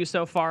stick out to you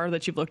so far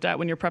that you've looked at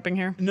when you're prepping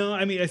here? No,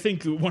 I mean, I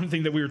think one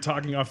thing that we were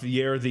talking off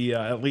the air,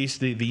 at least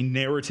the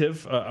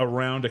narrative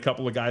around a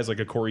couple of guys like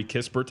a Corey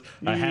Kispert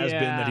has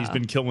been that he's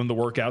been killing the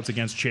workouts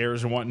against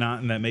chairs and whatnot,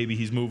 and that maybe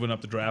he's moving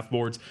up the draft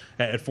boards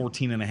at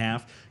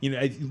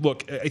 14.5.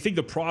 Look, I think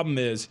the problem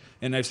is,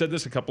 and I've said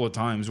this a couple of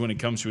times when it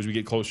comes to as we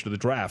get closer to the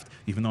draft,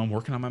 even though I'm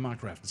working on my mock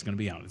draft, it's going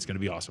to be out. It's going to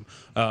be awesome.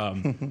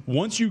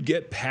 Once you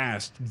get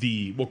past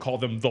we'll call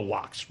them the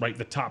locks, right?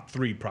 The top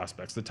 3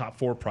 prospects, the top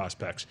 4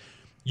 prospects,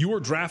 you are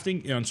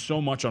drafting on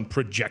so much on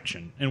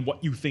projection and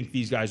what you think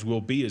these guys will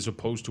be as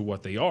opposed to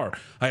what they are.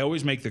 I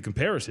always make the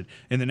comparison.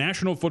 In the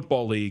National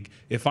Football League,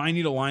 if I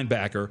need a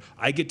linebacker,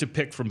 I get to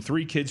pick from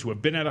 3 kids who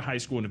have been out of high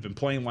school and have been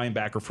playing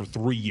linebacker for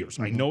 3 years.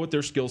 Mm-hmm. I know what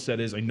their skill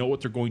set is. I know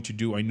what they're going to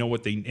do. I know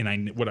what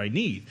I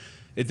need.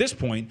 at this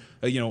point,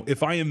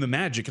 if I am the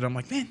Magic and I'm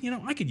like, man,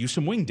 I could use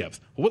some wing depth.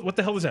 What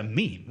the hell does that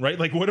mean, right?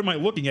 Like, what am I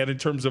looking at in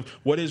terms of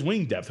what is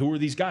wing depth? Who are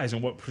these guys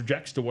and what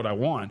projects to what I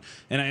want?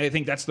 And I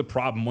think that's the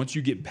problem. Once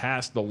you get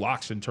past the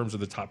locks in terms of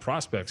the top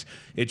prospects,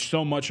 it's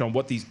so much on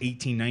what these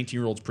 18,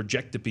 19-year-olds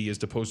project to be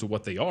as opposed to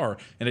what they are.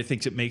 And I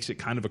think it makes it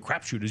kind of a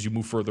crapshoot as you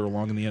move further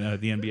along in the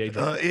NBA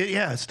draft.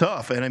 It's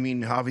tough. And I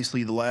mean,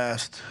 obviously the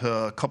last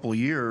couple of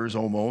years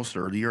almost,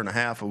 or a year and a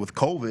half with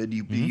COVID,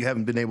 you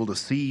haven't been able to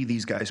see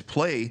these guys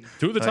play.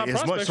 Two of the top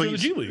as prospects much. in the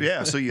G League.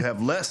 Yeah, so you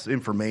have less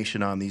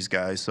information on these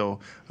guys. So,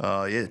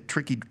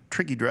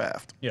 tricky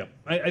draft. Yeah,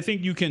 I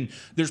think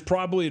there's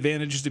probably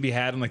advantages to be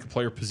had in like a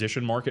player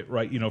position market,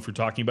 right? If you're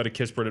talking about a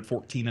Kispert at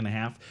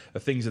 14.5,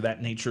 things of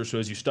that nature. So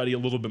as you study a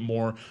little bit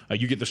more,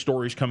 you get the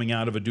stories coming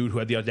out of a dude who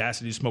had the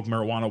audacity to smoke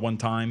marijuana one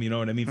time, you know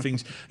what I mean?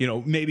 Things,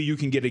 maybe you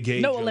can get a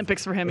gauge. No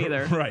Olympics for him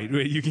either. Right.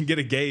 You can get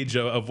a gauge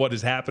of what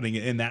is happening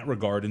in that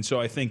regard. And so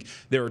I think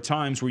there are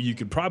times where you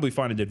could probably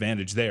find an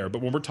advantage there.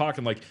 But when we're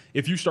talking like,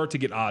 if you start to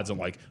get odds on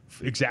like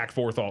exact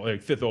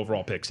fifth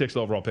overall pick, sixth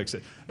overall pick,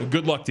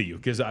 good luck to you,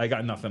 because I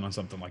got nothing on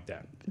something like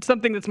that. It's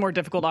something that's more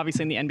difficult,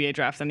 obviously, in the NBA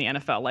draft than the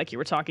NFL, like you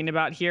were talking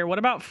about here. What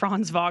about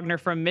Franz Wagner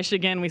from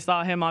Michigan? We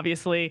saw him,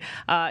 obviously,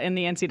 in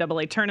the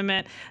NCAA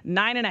tournament.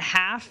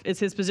 9.5 is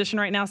his position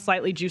right now,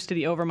 slightly juiced to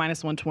the over,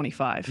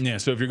 -125. Yeah,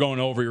 so if you're going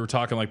over, you're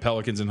talking like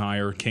Pelicans and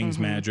higher, Kings,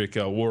 Magic,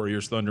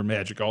 Warriors, Thunder,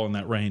 Magic, all in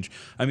that range.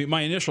 I mean,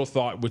 my initial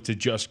thought was to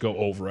just go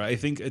over. I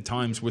think at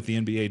times with the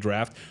NBA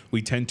draft,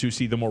 we tend to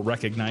see the more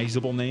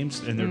recognizable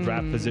names in their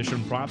draft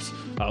position props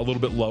a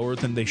little bit lower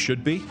than they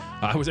should be.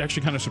 I was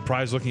actually kind of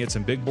surprised looking at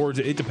some big boards.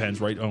 It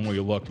depends, right, on where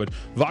you look. But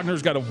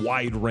Wagner's got a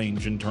wide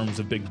range in terms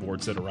of big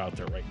boards that are out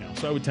there right now.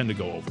 So I would tend to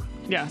go over.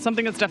 Yeah,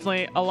 something that's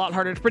definitely a lot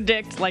harder to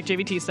predict, like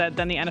JVT said,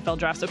 than the NFL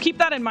draft. So keep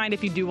that in mind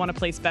if you do want to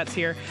place bets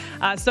here.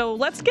 So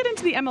let's get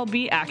into the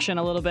MLB action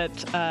a little bit.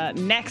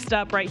 Next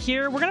up right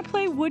here, we're going to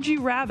play Would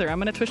You Rather. I'm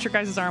going to twist your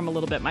guys' arm a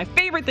little bit. My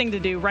favorite thing to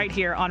do right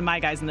here on My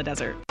Guys in the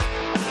Desert.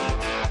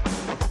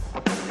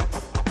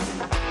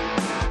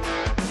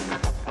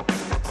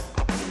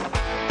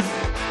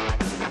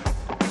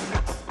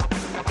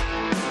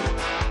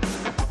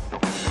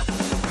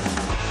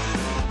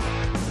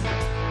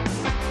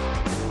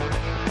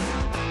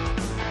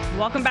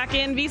 Welcome back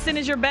in. VSiN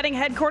is your betting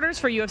headquarters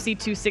for UFC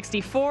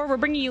 264. We're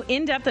bringing you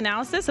in-depth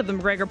analysis of the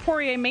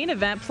McGregor-Poirier main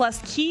event,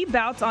 plus key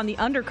bouts on the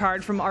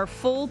undercard from our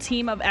full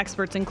team of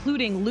experts,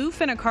 including Lou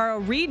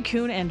Finicaro, Reed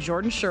Kuhn, and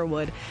Jordan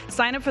Sherwood.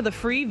 Sign up for the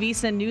free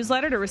VSiN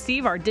newsletter to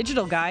receive our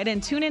digital guide,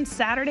 and tune in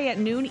Saturday at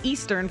noon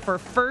Eastern for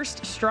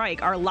First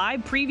Strike, our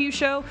live preview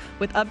show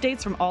with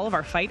updates from all of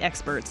our fight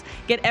experts.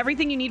 Get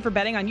everything you need for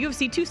betting on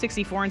UFC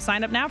 264 and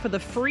sign up now for the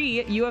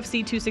free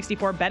UFC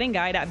 264 betting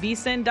guide at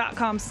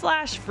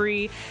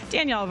vsin.com/free.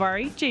 Danielle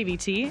Alvari,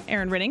 JVT,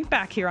 Aaron Rinning,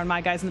 back here on My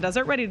Guys in the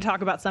Desert, ready to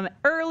talk about some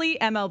early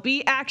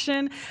MLB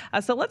action.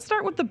 So let's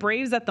start with the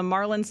Braves at the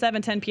Marlins,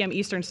 7:10 p.m.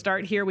 Eastern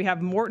start here. We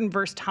have Morton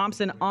versus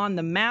Thompson on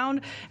the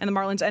mound, and the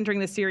Marlins entering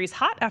the series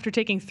hot after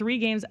taking 3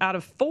 games out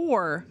of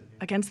 4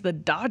 against the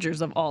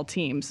Dodgers of all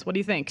teams. What do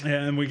you think?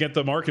 Yeah, and we get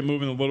the market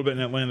moving a little bit in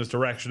Atlanta's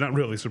direction. Not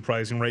really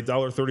surprising, right?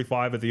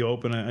 $1.35 at the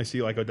open. I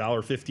see like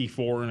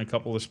 $1.54 in a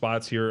couple of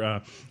spots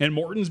here. And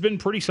Morton's been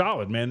pretty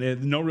solid, man.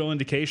 No real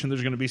indication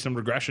there's going to be some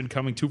regression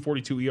coming.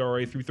 2.42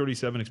 ERA,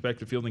 3.37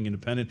 expected fielding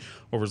independent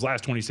over his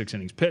last 26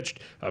 innings pitched.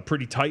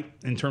 Pretty tight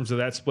in terms of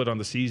that split on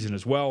the season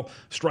as well.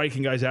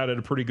 Striking guys out at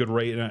a pretty good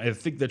rate, and I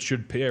think that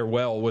should pair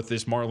well with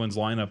this Marlins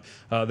lineup.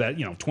 That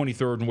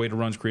 23rd in weighted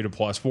runs created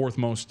plus, fourth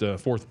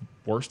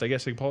worst, I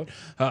guess they call it.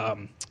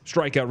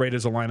 Strikeout rate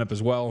as a lineup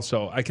as well.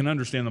 So I can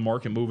understand the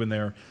market moving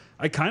there.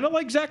 I kind of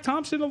like Zach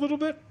Thompson a little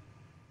bit.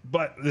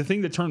 But the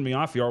thing that turned me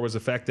off, VR, was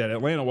the fact that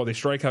Atlanta, while they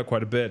strike out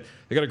quite a bit,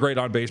 they got a great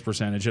on-base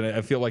percentage, and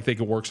I feel like they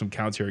could work some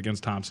counts here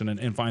against Thompson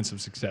and find some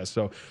success.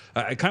 So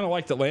I kind of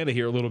liked Atlanta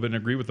here a little bit and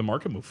agree with the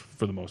market move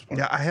for the most part.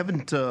 Yeah, I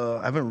haven't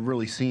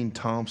really seen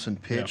Thompson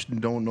pitch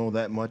and don't know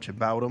that much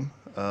about him.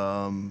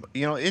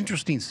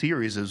 Interesting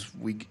series as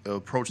we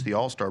approach the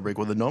All-Star break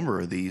with a number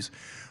of these.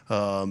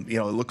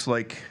 It looks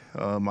like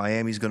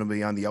Miami's going to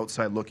be on the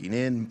outside looking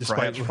in.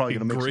 Perhaps probably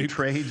going to make some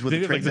trades with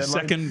the trade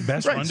deadline. Second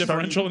best run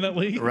differential in that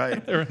league.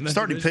 Right.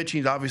 Starting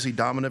pitching is obviously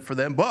dominant for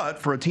them, but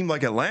for a team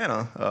like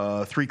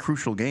Atlanta, 3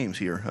 crucial games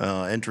here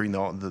entering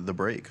the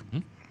break.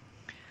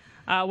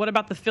 Mm-hmm. What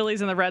about the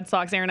Phillies and the Red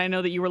Sox? Aaron, I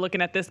know that you were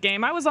looking at this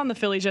game. I was on the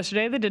Phillies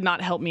yesterday. They did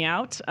not help me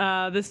out.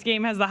 This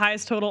game has the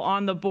highest total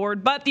on the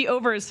board, but the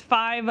over is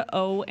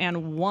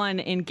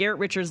 5-0-1 in Garrett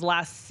Richards'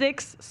 last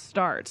 6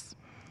 starts.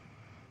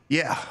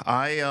 Yeah,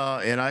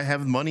 I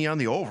have money on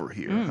the over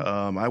here.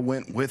 I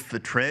went with the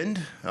trend.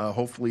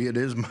 Hopefully, it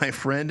is my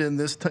friend in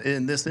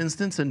this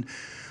instance. And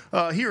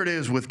here it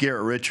is with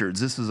Garrett Richards.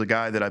 This is a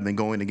guy that I've been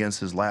going against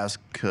his last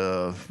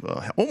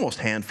almost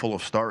handful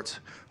of starts,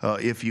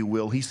 if you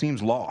will. He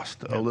seems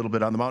lost a little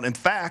bit on the mound. In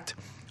fact,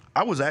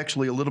 I was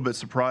actually a little bit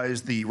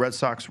surprised the Red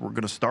Sox were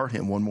going to start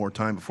him one more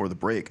time before the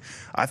break.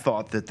 I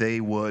thought that they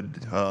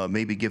would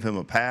maybe give him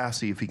a pass,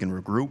 see if he can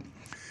regroup.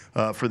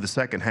 for the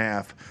second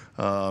half.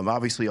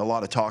 Obviously, a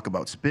lot of talk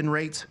about spin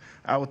rates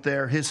out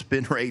there. His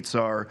spin rates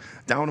are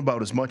down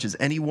about as much as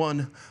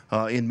anyone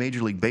in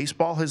Major League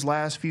Baseball his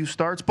last few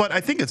starts. But I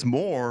think it's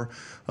more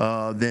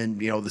than,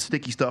 the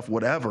sticky stuff,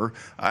 whatever.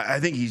 I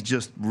think he's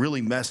just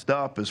really messed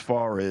up as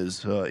far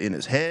as in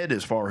his head,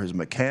 as far as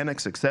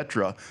mechanics,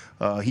 etc.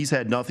 He's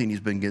had nothing. He's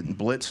been getting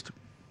blitzed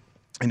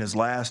in his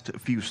last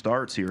few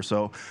starts here.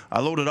 So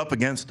I loaded up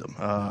against him.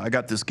 I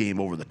got this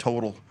game over the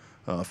total.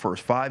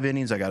 First 5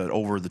 innings, I got it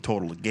over the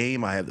total of the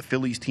game. I have the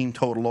Phillies team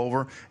total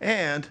over.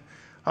 And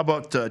how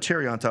about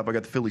cherry on top? I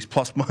got the Phillies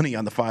plus money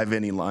on the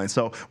 5-inning line.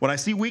 So when I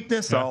see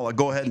weakness, I'll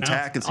go ahead and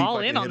tack and see if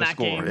I can hit a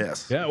score. Game.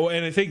 Yes. Yeah, well,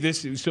 and I think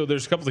so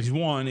there's a couple things.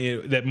 One,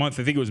 that month,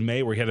 I think it was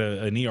May, where he had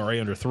an ERA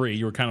under 3.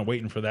 You were kind of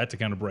waiting for that to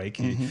kind of break.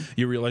 Mm-hmm.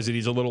 You realize that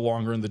he's a little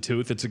longer in the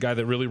tooth. It's a guy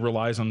that really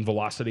relies on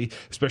velocity,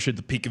 especially at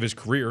the peak of his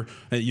career.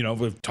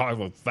 With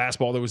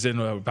fastball that was in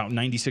about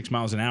 96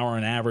 miles an hour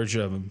on average,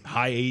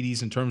 high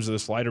 80s in terms of the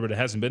slider, but it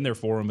hasn't been there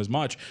for him as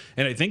much.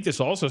 And I think this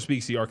also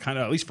speaks to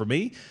at least for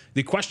me,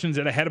 the questions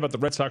that I had about the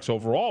Red Sox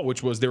overall,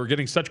 which was they were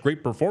getting such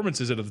great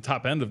performances at the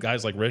top end of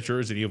guys like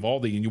Richards and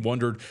Eovaldi, and you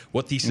wondered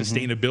what the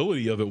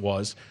sustainability of it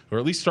was, or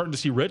at least starting to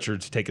see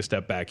Richards take a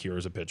step back here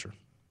as a pitcher.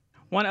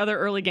 One other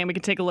early game we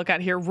can take a look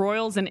at here.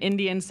 Royals and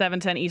Indians,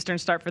 7:10 Eastern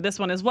start for this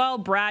one as well.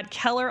 Brad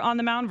Keller on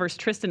the mound versus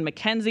Tristan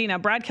McKenzie. Now,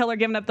 Brad Keller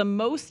giving up the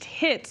most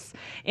hits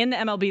in the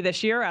MLB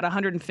this year at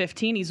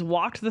 115. He's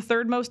walked the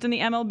third most in the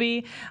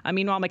MLB.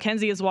 Meanwhile,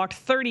 McKenzie has walked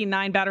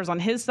 39 batters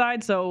on his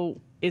side. So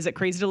is it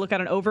crazy to look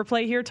at an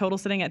overplay here? Total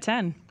sitting at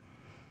 10.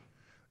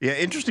 Yeah,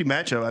 interesting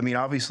matchup. I mean,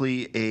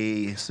 obviously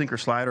a sinker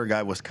slider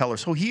guy was Keller,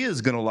 so he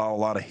is going to allow a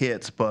lot of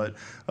hits, but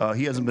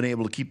he hasn't been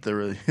able to keep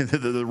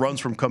the runs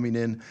from coming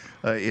in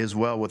as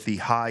well with the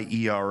high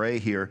ERA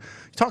here.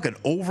 You're talking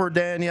over,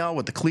 Danielle,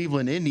 with the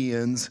Cleveland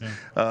Indians,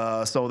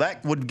 so that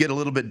would get a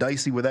little bit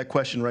dicey with that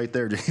question right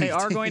there. They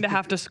are going to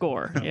have to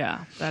score.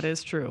 Yeah, that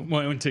is true.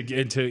 Well, and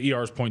to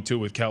ER's point, too,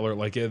 with Keller,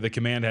 the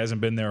command hasn't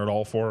been there at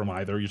all for him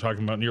either. You're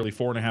talking about nearly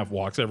 4.5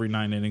 walks every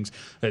 9 innings.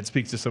 That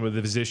speaks to some of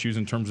his issues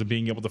in terms of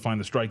being able to find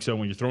the strike zone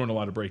when you're throwing a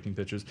lot of breaking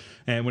pitches.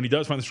 And when he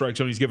does find the strike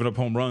zone, he's giving up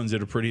home runs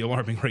at a pretty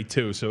alarming rate,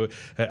 too. So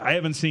I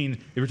haven't seen,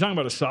 if you're talking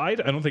about a side,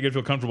 I don't think I'd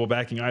feel comfortable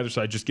backing either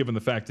side, just given the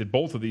fact that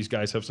both of these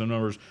guys have some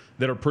numbers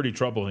that are pretty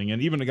troubling.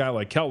 And even a guy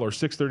like Keller,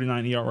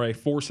 6.39 ERA,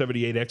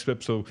 4.78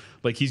 xFIP, so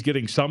he's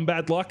getting some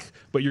bad luck,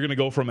 but you're going to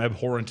go from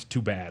abhorrent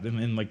to bad.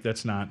 And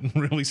that's not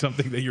really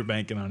something that you're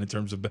banking on in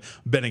terms of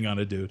betting on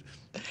a dude.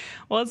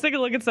 Well, let's take a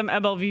look at some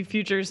MLB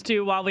futures,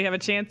 too, while we have a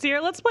chance here.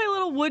 Let's play a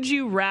little Would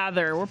You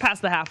Rather. We're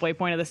past the halfway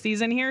point of the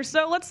season here.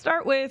 So let's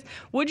start with,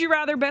 would you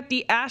rather bet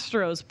the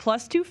Astros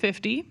plus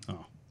 250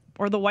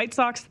 or the White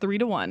Sox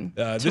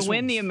 3-1 to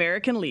win the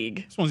American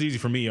League? This one's easy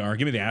for me,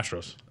 Give me the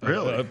Astros.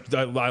 Really?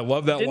 I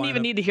love that Didn't lineup.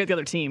 even need to hear the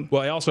other team.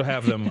 Well, I also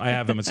have them. I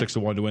have them at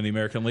 6-1 to win the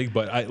American League.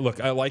 But I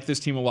like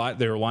this team a lot.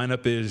 Their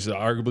lineup is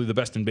arguably the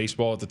best in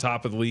baseball, at the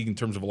top of the league in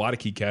terms of a lot of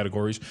key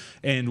categories.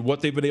 And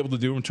what they've been able to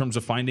do in terms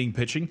of finding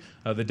pitching,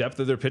 the depth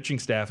of their pitching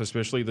staff,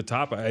 especially at the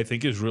top, I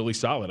think is really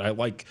solid. I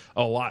like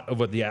a lot of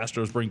what the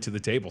Astros bring to the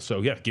table.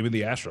 So yeah, give me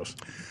the Astros.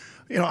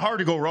 Hard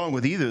to go wrong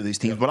with either of these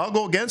teams, but I'll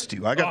go against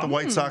you. I got the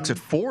White Sox at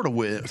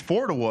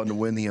 4-1 to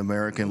win the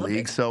American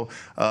League. So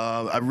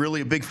I'm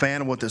really a big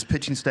fan of what this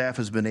pitching staff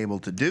has been able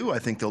to do. I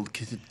think they'll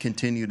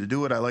continue to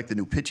do it. I like the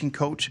new pitching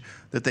coach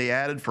that they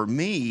added. For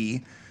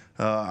me,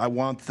 I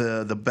want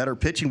the better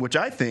pitching, which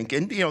I think,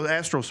 and the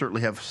Astros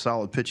certainly have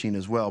solid pitching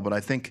as well, but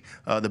I think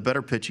the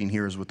better pitching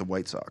here is with the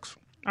White Sox.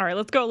 All right,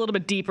 let's go a little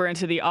bit deeper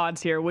into the odds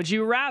here. Would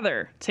you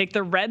rather take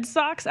the Red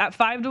Sox at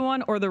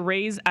 5-1 or the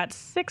Rays at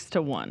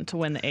 6-1 to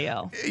win the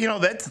AL?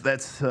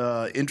 That's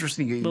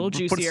interesting. A little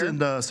juicier.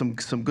 Puts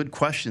in some good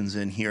questions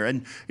in here.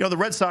 And, the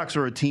Red Sox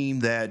are a team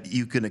that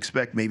you can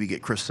expect maybe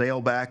get Chris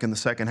Sale back in the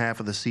second half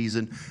of the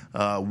season,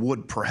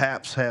 would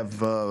perhaps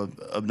have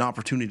an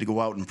opportunity to go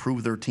out and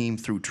improve their team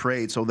through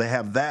trade. So they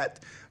have that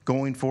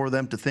going for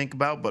them to think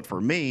about. But for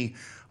me,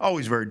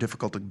 always very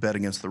difficult to bet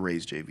against the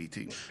Rays,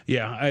 JVT.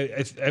 Yeah,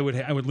 I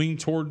would lean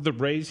toward the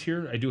Rays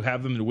here. I do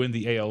have them to win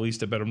the AL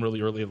East. I bet them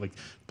really early at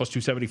plus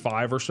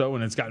 275 or so,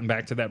 and it's gotten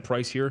back to that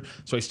price here.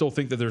 So I still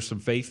think that there's some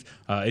faith.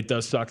 It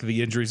does suck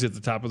the injuries at the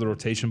top of the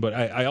rotation, but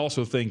I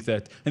also think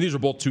that, and these are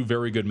both two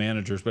very good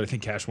managers, but I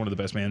think Cash, one of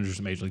the best managers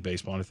in Major League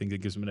Baseball, and I think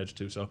that gives him an edge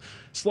too. So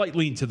slight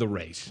lean to the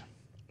Rays.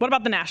 What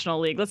about the National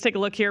League? Let's take a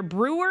look here.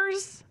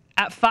 Brewers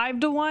at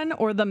 5-1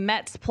 or the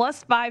Mets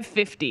plus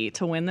 550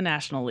 to win the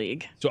National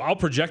League? So I'll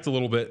project a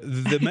little bit.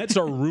 The Mets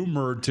are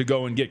rumored to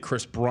go and get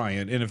Chris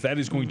Bryant, and if that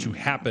is going to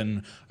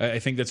happen, I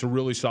think that's a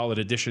really solid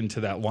addition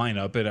to that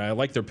lineup, and I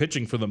like their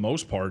pitching for the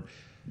most part.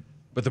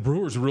 But the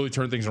Brewers really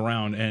turned things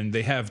around, and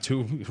they have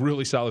two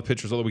really solid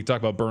pitchers, although we talk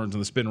about Burns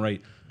and the spin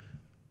rate.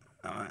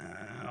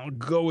 I'll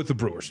go with the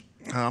Brewers.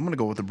 I'm going to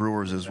go with the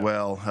Brewers as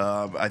well.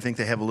 I think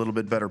they have a little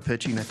bit better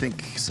pitching. I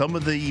think some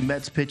of the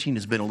Mets pitching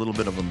has been a little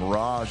bit of a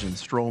mirage in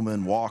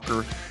Stroman,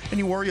 Walker, and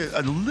you worry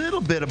a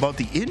little bit about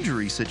the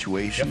injury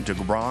situation.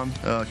 DeGrom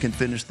can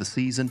finish the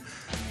season.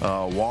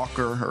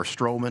 Walker or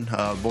Stroman,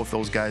 both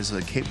those guys are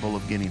capable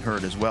of getting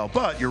hurt as well.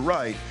 But you're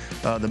right.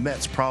 the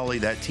Mets probably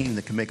that team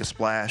that can make a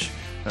splash,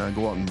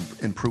 go out and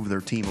improve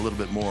their team a little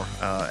bit more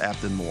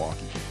apt than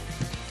Milwaukee.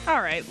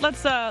 All right,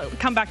 let's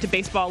come back to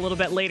baseball a little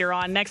bit later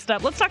on. Next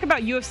up, let's talk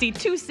about UFC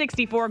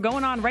 264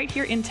 going on right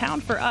here in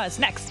town for us.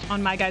 Next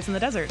on My Guys in the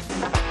Desert.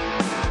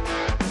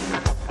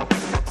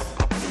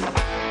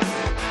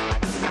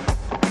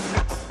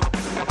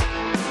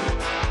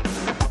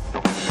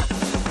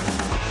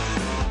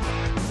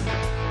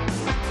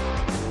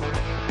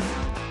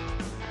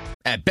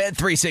 At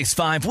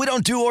Bet365, we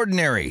don't do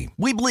ordinary.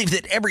 We believe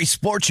that every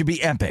sport should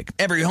be epic.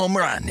 Every home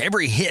run,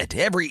 every hit,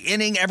 every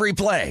inning, every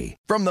play.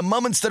 From the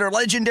moments that are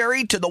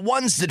legendary to the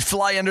ones that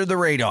fly under the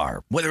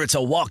radar. Whether it's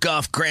a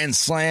walk-off grand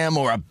slam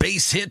or a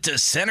base hit to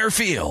center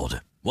field.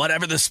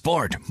 Whatever the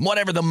sport,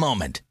 whatever the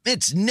moment.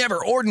 It's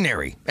never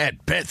ordinary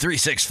at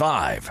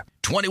Bet365.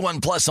 21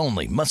 plus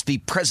only. Must be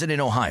present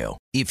in Ohio.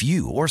 If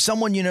you or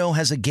someone you know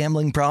has a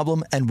gambling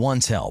problem and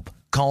wants help,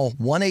 call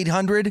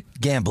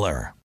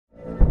 1-800-GAMBLER.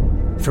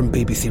 From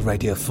BBC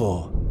Radio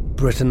 4,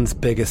 Britain's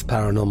biggest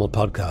paranormal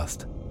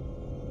podcast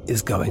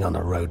is going on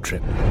a road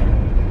trip.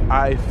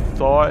 I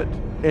thought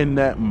in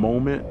that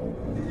moment,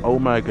 oh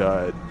my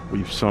God,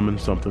 we've summoned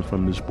something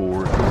from this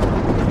board.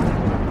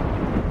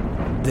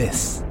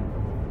 This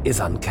is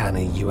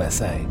Uncanny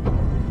USA.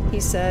 He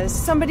says,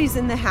 somebody's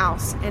in the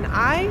house, and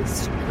I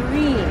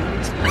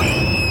screamed.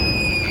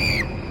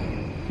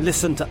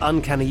 Listen to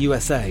Uncanny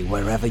USA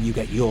wherever you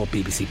get your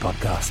BBC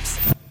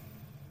podcasts,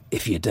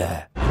 if you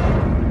dare.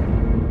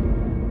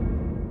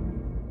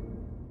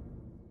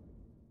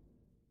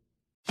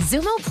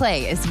 Xumo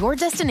Play is your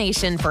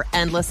destination for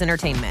endless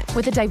entertainment.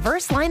 With a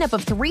diverse lineup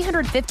of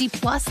 350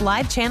 plus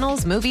live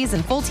channels, movies,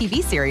 and full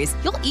TV series,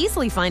 you'll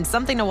easily find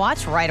something to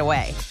watch right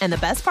away. And the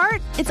best part?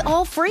 It's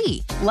all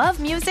free. Love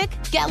music?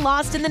 Get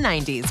lost in the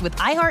 90s with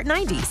iHeart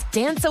 90s,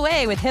 dance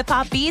away with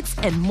hip-hop beats,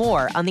 and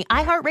more on the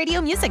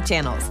iHeartRadio music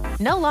channels.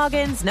 No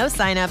logins, no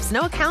signups,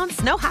 no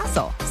accounts, no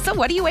hassle. So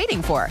what are you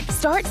waiting for?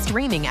 Start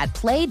streaming at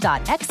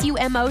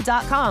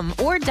play.xumo.com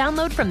or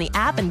download from the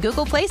app and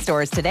Google Play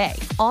stores today.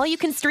 All you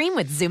can stream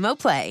with Xumo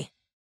Play.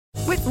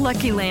 With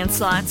Lucky Land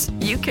Slots,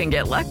 you can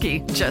get lucky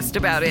just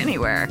about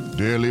anywhere.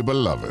 Dearly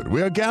beloved,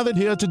 we are gathered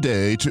here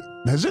today to...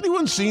 Has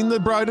anyone seen the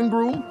bride and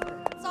groom?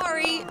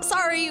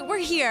 Sorry, we're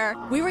here.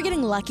 We were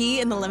getting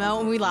lucky in the limo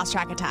and we lost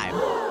track of time.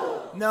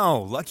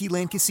 No, Lucky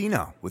Land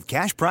Casino, with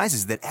cash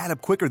prizes that add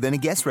up quicker than a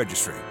guest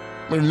registry.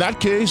 In that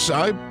case,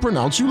 I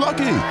pronounce you lucky.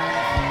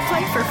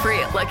 Play for free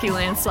at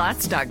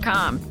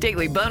LuckyLandSlots.com.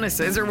 Daily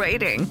bonuses are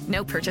waiting.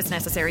 No purchase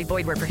necessary.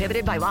 Void where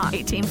prohibited by law.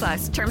 18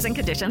 plus. Terms and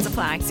conditions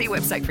apply. See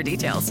website for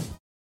details.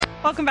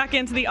 Welcome back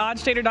into the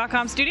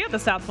OddsTrader.com studio at the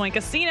South Point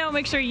Casino.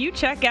 Make sure you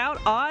check out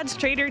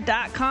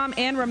OddsTrader.com.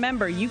 And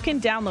remember, you can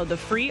download the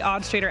free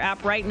OddsTrader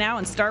app right now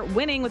and start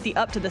winning with the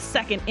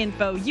up-to-the-second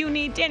info you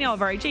need. Danielle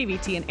Alvari,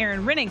 JVT, and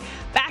Aaron Rinning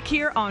back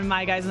here on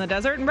My Guys in the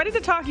Desert and ready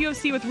to talk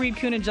UFC with Reed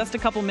Kuhn in just a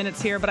couple minutes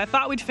here. But I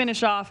thought we'd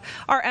finish off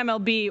our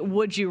MLB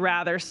Would You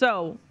Rather.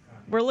 So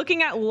we're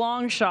looking at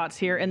long shots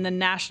here in the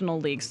National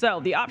League. So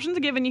the options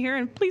are given you here,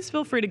 and please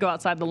feel free to go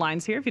outside the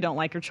lines here if you don't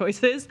like your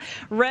choices.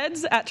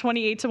 Reds at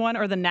 28-1,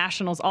 or the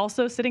Nationals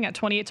also sitting at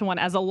 28-1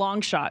 as a long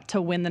shot to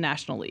win the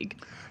National League.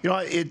 You know,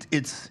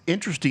 it's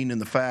interesting in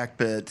the fact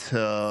that,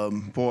 the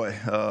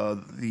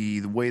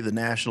way the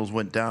Nationals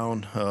went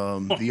down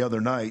the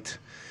other night.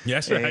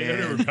 Yes, I got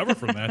to recover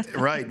from that.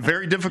 Right.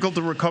 Very difficult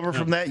to recover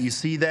from that. You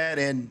see that.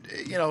 And,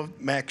 you know,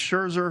 Max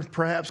Scherzer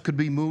perhaps could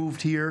be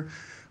moved here.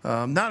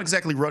 Not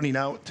exactly running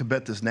out to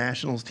bet this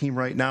Nationals team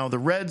right now. The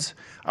Reds,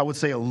 I would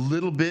say, a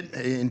little bit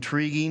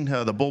intriguing.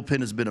 The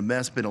bullpen has been a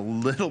mess, been a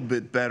little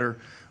bit better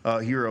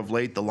here of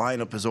late. The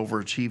lineup has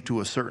overachieved to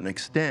a certain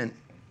extent.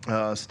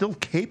 Still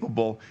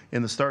capable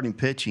in the starting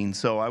pitching.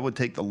 So I would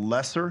take the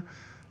lesser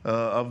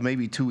of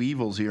maybe two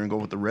evils here and go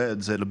with the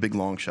Reds at a big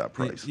long shot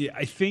price. Yeah,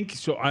 I think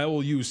so. I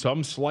will use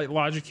some slight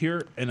logic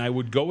here, and I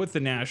would go with the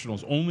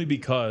Nationals only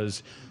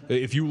because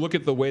if you look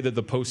at the way that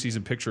the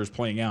postseason picture is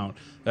playing out,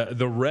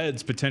 the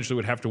Reds potentially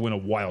would have to win a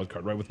wild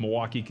card, right? With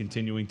Milwaukee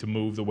continuing to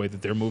move the way that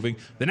they're moving,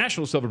 the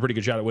Nationals still have a pretty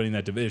good shot at winning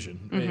that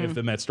division if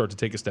the Mets start to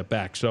take a step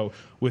back. So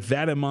with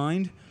that in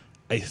mind,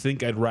 I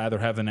think I'd rather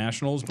have the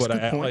Nationals, but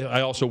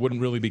I also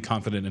wouldn't really be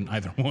confident in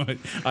either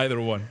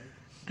one.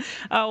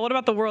 What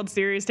about the World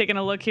Series? Taking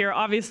a look here.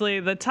 Obviously,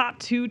 the top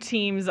two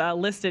teams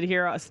listed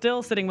here are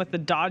still sitting with the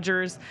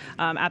Dodgers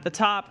at the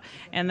top,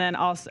 and then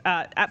also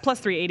at plus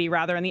 380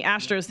 rather, and the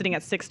Astros sitting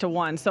at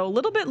 6-1. So a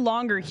little bit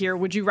longer here.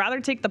 Would you rather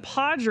take the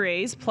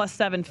Padres plus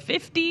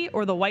 750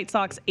 or the White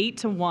Sox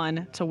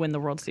 8-1 to win the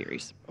World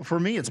Series? For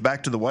me, it's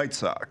back to the White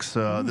Sox.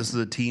 This is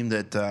a team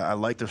that I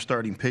like their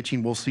starting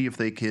pitching. We'll see if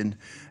they can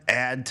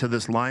add to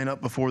this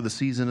lineup before the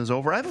season is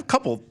over. I have a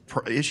couple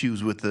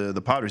issues with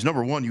the Padres.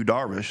 Number one, Yu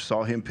Darvish.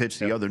 Saw him pitch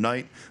the other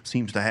night.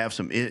 Seems to have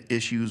some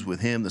issues with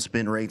him. The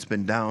spin rate's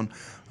been down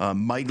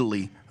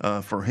mightily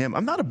for him.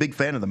 I'm not a big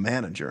fan of the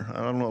manager.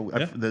 I don't know.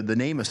 Yeah. The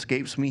name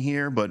escapes me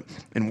here, but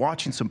in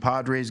watching some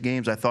Padres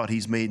games, I thought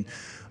he's made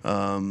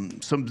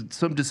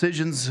some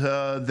decisions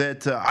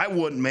that I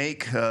wouldn't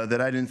make,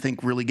 that I didn't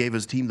think really gave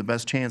his team the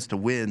best chance to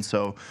win.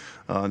 So,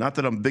 not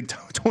that I'm a big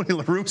Tony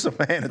La Russa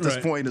fan at this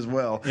point as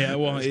well. Yeah,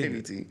 well,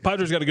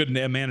 Padres got a good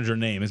manager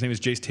name. His name is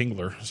Jace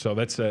Tingler, so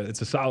it's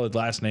a solid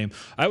last name.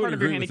 I would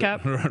agree with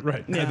handicap.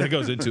 Right, yeah. That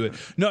goes into it.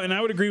 No, and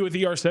I would agree with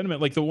ER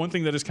sentiment. Like, the one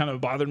thing that has kind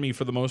of bothered me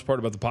for the most part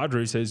about the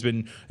Padres has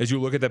been, as you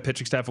look at that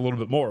pitching staff a little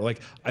bit more,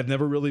 like, I've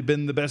never really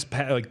been the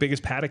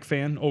biggest Paddock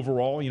fan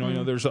overall. You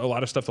know, there's a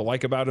lot of stuff to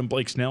like about him.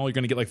 Blake Snell, you're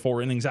going to get like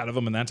 4 innings out of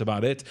him, and that's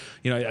about it.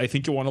 You know, I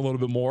think you want a little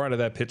bit more out of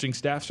that pitching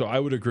staff. So I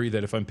would agree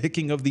that if I'm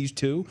picking of these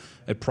two,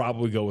 I'd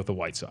probably go with the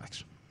White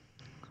Sox.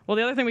 Well,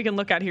 the other thing we can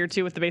look at here,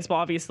 too, with the baseball,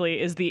 obviously,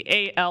 is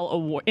the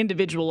AL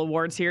individual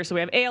awards here. So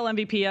we have AL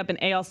MVP up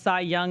and AL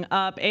Cy Young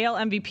up. AL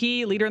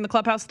MVP, leader in the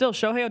clubhouse still,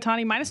 Shohei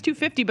Ohtani, minus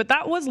 250, but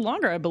that was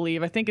longer, I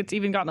believe. I think it's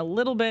even gotten a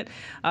little bit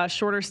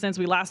shorter since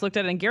we last looked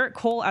at it. And Garrett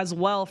Cole as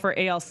well for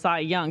AL Cy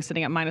Young,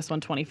 sitting at minus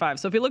 125.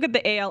 So if you look at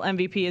the AL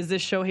MVP, is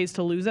this Shohei's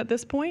to lose at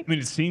this point? I mean,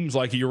 it seems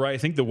like you're right. I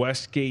think the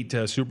Westgate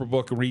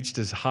Superbook reached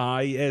as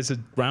high as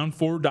around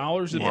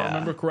 $4, if I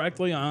remember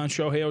correctly, on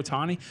Shohei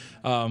Ohtani.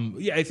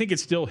 I think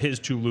it's still his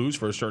to lose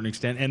for a certain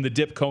extent, and the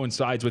dip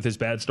coincides with his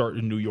bad start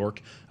in New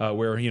York,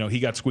 where he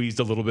got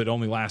squeezed a little bit,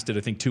 only lasted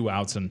I think 2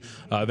 outs, and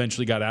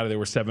eventually got out of there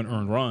with 7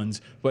 earned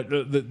runs. But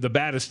the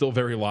bat is still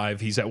very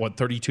live. He's at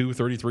 32,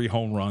 33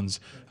 home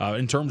runs.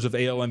 In terms of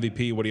AL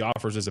MVP, what he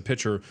offers as a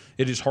pitcher,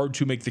 it is hard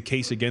to make the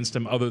case against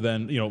him other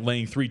than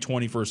laying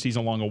 $320 for a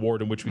season-long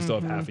award in which we still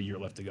have half a year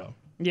left to go.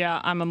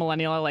 Yeah, I'm a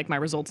millennial. I like my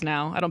results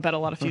now. I don't bet a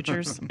lot of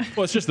futures.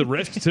 Well, it's just the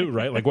risk too,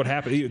 right? Like, what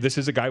happened? This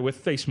is a guy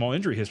with a small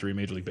injury history in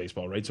Major League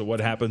Baseball, right? So what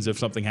happens if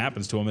something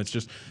happens to him?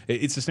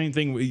 It's the same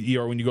thing.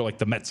 When you go like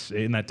the Mets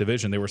in that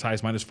division, they were as high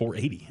as minus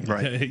 480.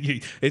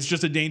 Right. It's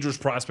just a dangerous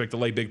prospect to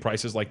lay big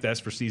prices like this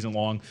for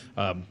season-long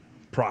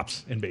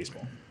props in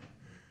baseball.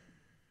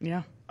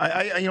 Yeah.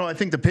 I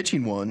think the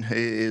pitching one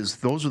is,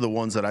 those are the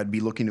ones that I'd be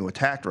looking to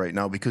attack right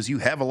now, because you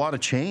have a lot of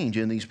change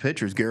in these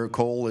pitchers. Garrett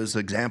Cole is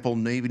example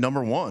maybe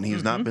number one. He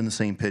has not been the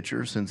same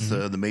pitcher since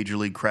the Major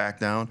League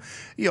crackdown.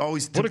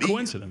 What a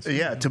coincidence.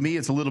 Yeah, to me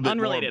it's a little bit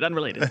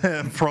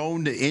unrelated.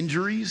 prone to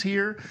injuries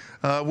here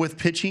with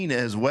pitching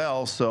as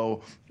well.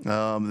 So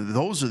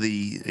those are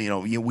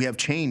we have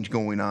change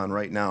going on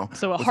right now.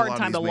 So a hard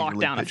time to lock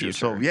down a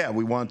future. So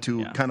we want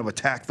to kind of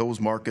attack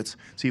those markets,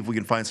 see if we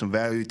can find some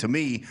value. To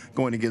me,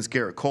 going against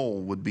Garrett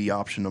Cole would be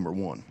option number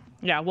one.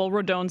 Yeah, well,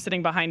 Rodon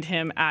sitting behind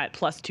him at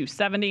plus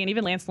 270, and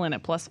even Lance Lynn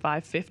at plus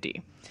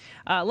 550.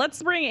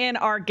 Let's bring in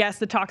our guest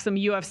to talk some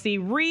UFC,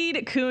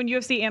 Reed Kuhn,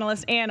 UFC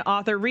analyst and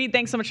author. Reed,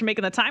 thanks so much for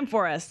making the time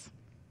for us.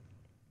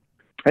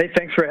 Hey,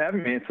 thanks for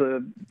having me. It's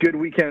a good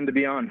weekend to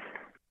be on.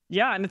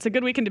 Yeah, and it's a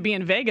good weekend to be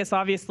in Vegas,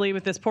 obviously,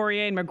 with this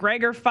Poirier and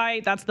McGregor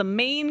fight. That's the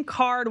main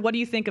card. What do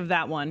you think of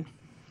that one?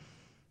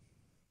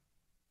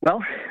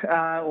 Well,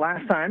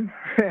 last time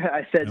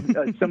I said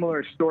a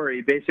similar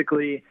story.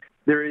 Basically,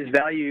 there is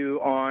value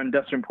on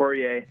Dustin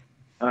Poirier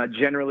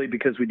generally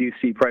because we do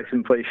see price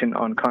inflation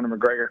on Conor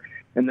McGregor.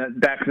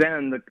 And back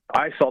then,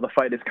 I saw the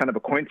fight as kind of a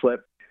coin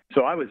flip.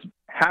 So I was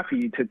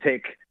happy to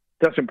take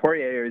Dustin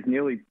Poirier as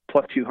nearly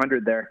plus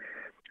 200 there.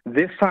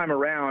 This time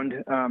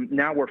around,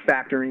 now we're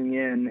factoring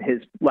in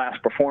his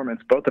last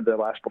performance, both of their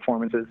last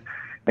performances.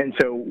 And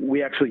so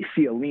we actually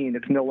see a lean.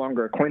 It's no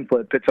longer a coin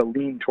flip. It's a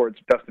lean towards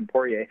Dustin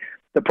Poirier.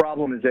 The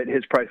problem is that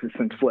his price has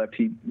since flipped.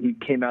 He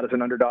came out as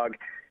an underdog.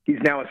 He's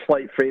now a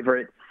slight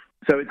favorite.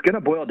 So it's going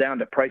to boil down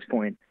to price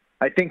point.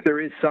 I think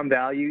there is some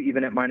value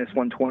even at minus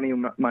 120,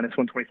 minus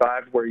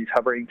 125, where he's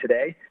hovering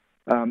today.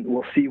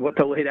 We'll see what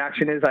the late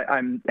action is.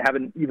 I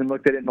haven't even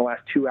looked at it in the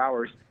last 2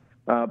 hours.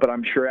 But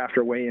I'm sure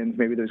after weigh-ins,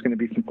 maybe there's going to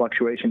be some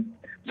fluctuation.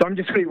 So I'm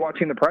just going to be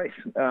watching the price.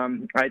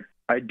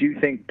 I do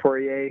think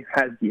Poirier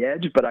has the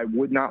edge, but I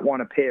would not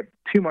want to pay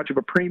too much of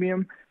a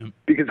premium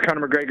because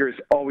Conor McGregor is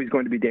always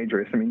going to be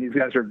dangerous. I mean, these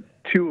guys are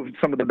two of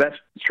some of the best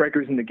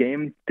strikers in the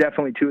game,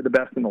 definitely two of the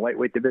best in the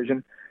lightweight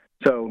division.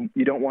 So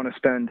you don't want to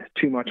spend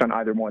too much on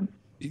either one.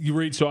 You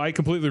read, so I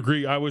completely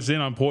agree. I was in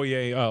on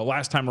Poirier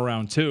last time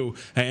around too,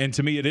 and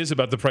to me it is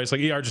about the price. Like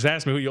ER just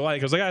asked me who you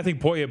like. I was like, I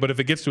think Poirier, but if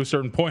it gets to a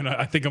certain point,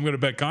 I think I'm going to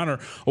bet Conor.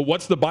 Well,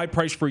 what's the buy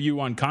price for you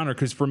on Conor?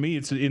 Because for me,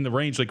 it's in the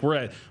range. Like we're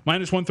at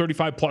minus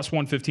 135, plus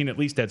 115 at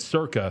least at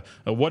circa.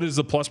 What is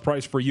the plus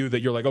price for you that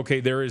you're like, okay,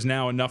 there is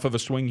now enough of a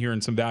swing here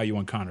and some value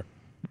on Conor?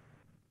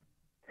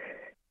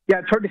 Yeah,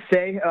 it's hard to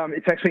say.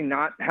 It's actually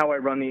not how I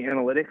run the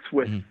analytics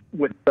with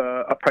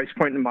a price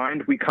point in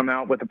mind. We come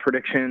out with a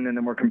prediction, and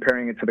then we're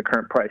comparing it to the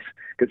current price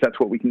because that's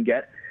what we can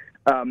get.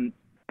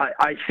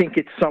 I think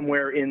it's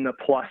somewhere in the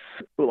plus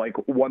like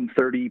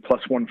 130, plus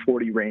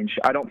 140 range.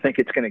 I don't think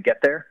it's going to get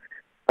there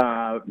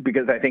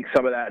because I think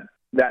some of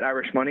that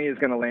Irish money is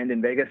going to land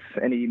in Vegas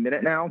any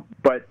minute now.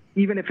 But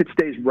even if it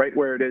stays right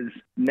where it is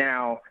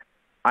now,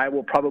 I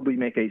will probably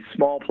make a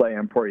small play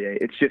on Poirier.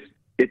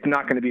 It's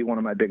not going to be one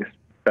of my biggest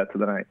bets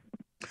of the night.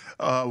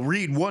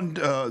 Reed,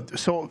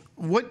 so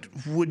what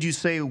would you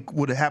say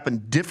would have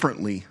happened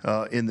differently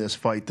in this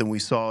fight than we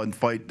saw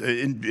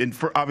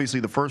obviously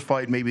the first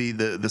fight, maybe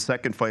the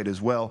second fight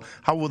as well?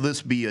 How will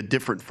this be a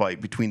different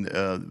fight between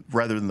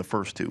rather than the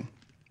first two?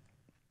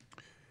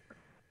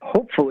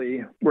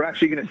 Hopefully, we're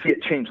actually going to see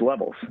it change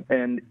levels.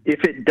 And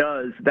if it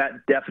does,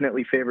 that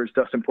definitely favors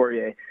Dustin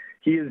Poirier.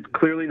 He is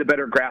clearly the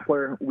better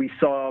grappler. We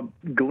saw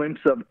a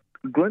glimpse of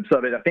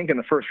it, I think, in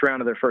the first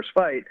round of their first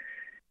fight.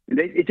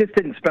 It just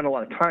didn't spend a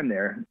lot of time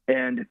there.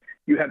 And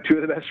you have two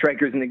of the best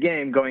strikers in the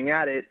game going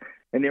at it,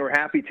 and they were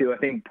happy to. I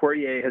think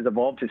Poirier has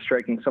evolved his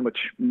striking so much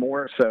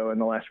more so in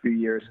the last few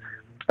years.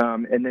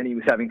 And then he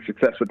was having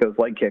success with those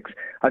leg kicks.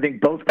 I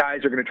think both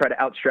guys are going to try to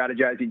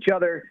out-strategize each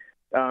other.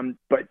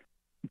 But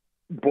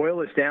boil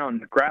this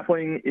down,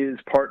 grappling is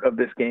part of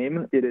this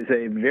game. It is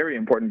a very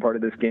important part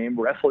of this game.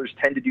 Wrestlers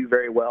tend to do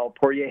very well.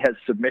 Poirier has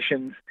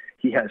submissions.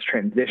 He has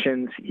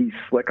transitions. He's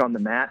slick on the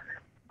mat.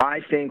 I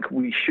think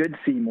we should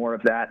see more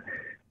of that.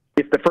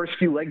 If the first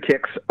few leg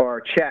kicks are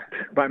checked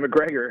by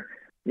McGregor,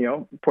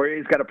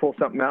 Poirier's got to pull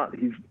something out.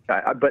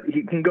 But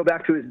he can go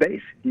back to his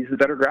base. He's the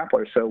better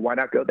grappler, so why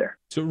not go there?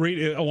 So,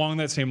 Reed, along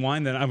that same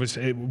line, then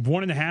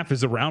 1.5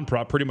 is the round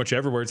prop pretty much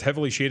everywhere. It's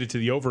heavily shaded to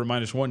the over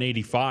minus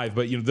 185.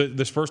 But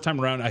this first time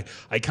around,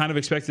 I kind of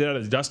expected that out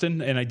of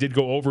Dustin, and I did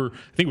go over.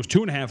 I think it was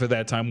 2.5 at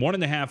that time.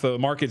 1.5.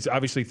 Markets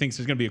obviously thinks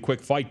it's going to be a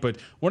quick fight, but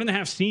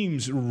 1.5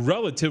 seems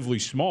relatively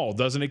small,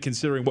 doesn't it?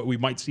 Considering what we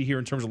might see here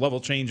in terms of level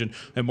change and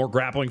more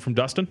grappling from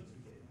Dustin.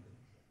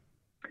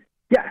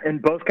 Yeah,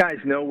 and both guys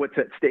know what's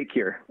at stake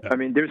here. I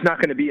mean, there's not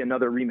going to be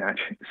another rematch.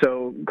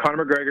 So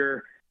Conor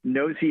McGregor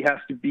knows he has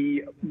to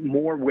be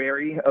more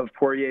wary of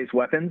Poirier's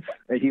weapons.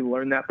 He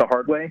learned that the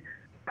hard way.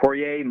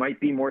 Poirier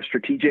might be more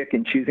strategic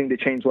in choosing to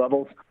change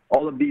levels.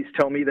 All of these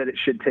tell me that it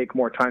should take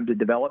more time to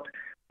develop.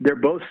 They're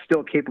both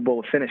still capable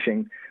of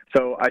finishing.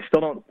 So I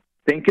still don't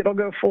think it'll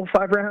go full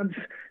 5 rounds.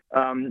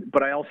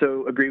 But I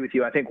also agree with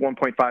you. I think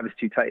 1.5 is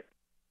too tight.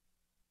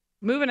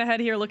 Moving ahead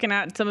here, looking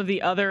at some of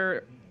the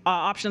other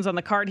options on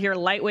the card here,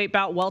 lightweight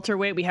bout,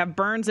 welterweight. We have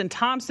Burns and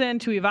Thompson,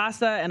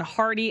 Tuivasa and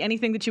Hardy.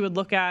 Anything that you would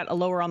look at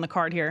lower on the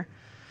card here?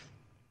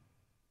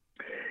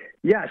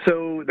 Yeah,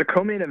 so the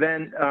co-main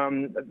event,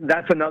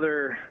 that's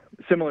another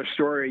similar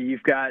story.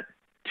 You've got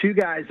two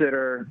guys that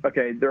are,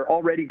 they're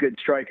already good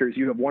strikers.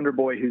 You have Wonder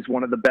Boy, who's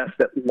one of the best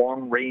at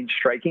long-range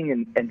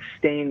striking and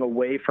staying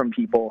away from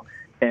people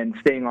and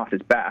staying off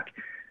his back.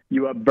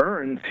 You have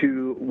Burns,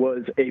 who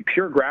was a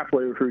pure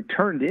grappler who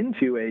turned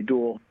into a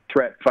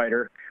dual-threat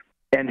fighter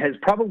and has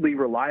probably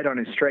relied on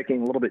his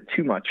striking a little bit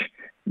too much,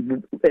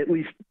 at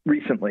least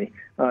recently.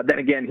 Then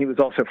again, he was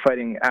also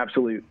fighting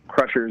absolute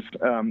crushers,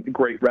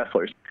 great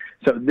wrestlers.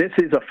 So this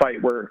is a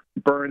fight where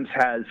Burns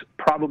has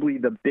probably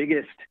the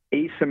biggest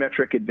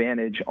asymmetric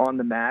advantage on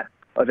the mat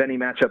of any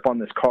matchup on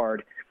this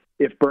card.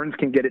 If Burns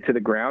can get it to the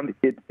ground,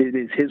 it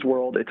is his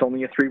world. It's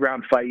only a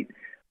 3-round fight,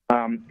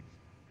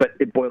 but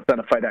it boils down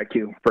to fight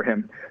IQ for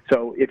him.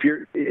 So if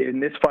you're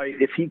in this fight,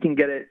 if he can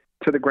get it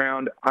to the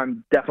ground,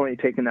 I'm definitely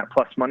taking that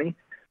plus money.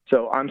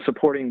 So I'm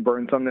supporting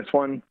Burns on this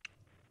one.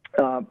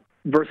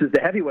 Versus the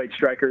heavyweight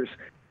strikers,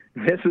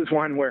 this is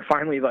one where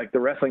finally, the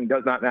wrestling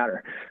does not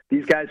matter.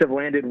 These guys have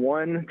landed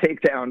one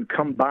takedown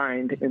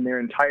combined in their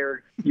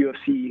entire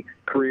UFC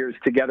careers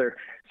together.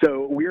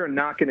 So we are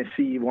not going to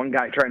see one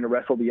guy trying to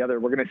wrestle the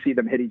other. We're going to see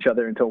them hit each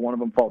other until one of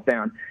them falls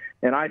down.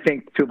 And I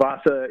think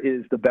Tuivasa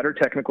is the better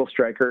technical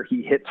striker.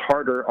 He hits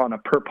harder on a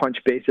per-punch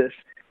basis.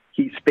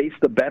 He's faced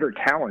the better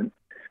talent.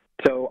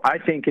 So I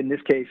think in this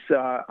case,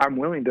 I'm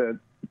willing to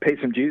pay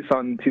some juice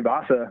on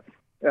Tuivasa.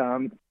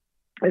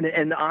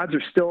 And the odds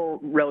are still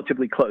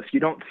relatively close.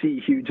 You don't see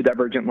huge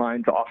divergent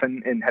lines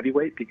often in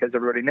heavyweight because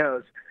everybody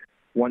knows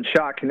one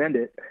shot can end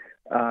it.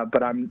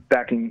 But I'm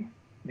backing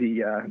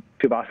the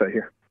Tuivasa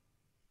here.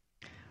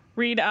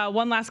 Reed,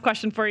 one last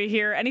question for you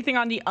here. Anything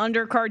on the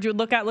undercard you would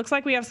look at? Looks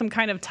like we have some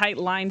kind of tight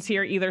lines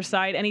here either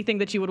side. Anything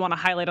that you would want to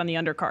highlight on the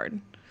undercard?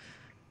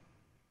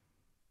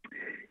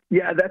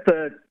 Yeah, at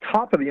the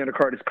top of the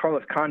undercard is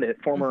Carlos Condit,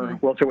 former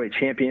welterweight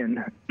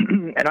champion.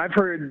 And I've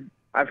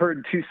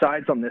heard two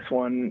sides on this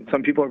one.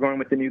 Some people are going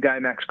with the new guy,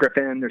 Max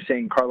Griffin. They're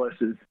saying Carlos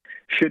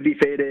should be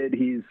faded.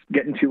 He's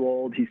getting too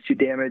old. He's too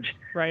damaged.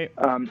 Right.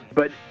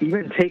 But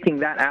even taking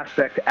that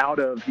aspect out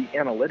of the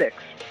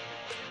analytics,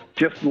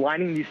 just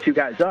lining these two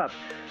guys up,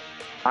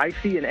 I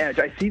see an edge.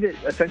 I see that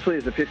essentially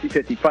as a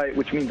 50-50 fight,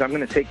 which means I'm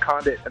going to take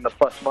Condit and the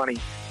plus money.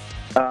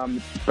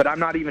 But I'm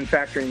not even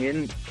factoring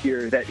in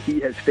here that he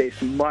has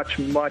faced much,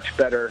 much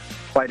better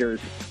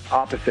fighters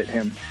opposite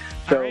him.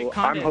 So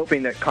I'm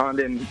hoping that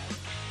Condon,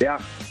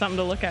 something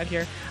to look at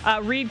here.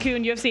 Reed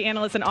Kuhn, UFC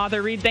analyst and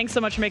author. Reed, thanks so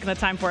much for making the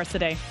time for us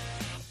today.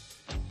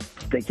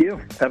 Thank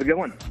you. Have a good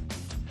one.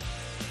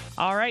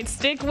 All right,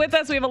 stick with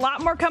us. We have a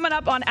lot more coming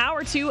up on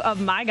hour 2 of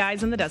My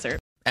Guys in the Desert.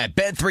 At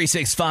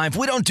Bet365,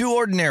 we don't do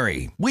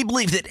ordinary. We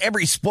believe that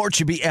every sport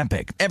should be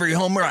epic. Every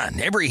home run,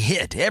 every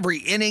hit, every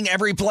inning,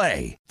 every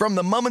play. From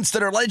the moments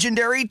that are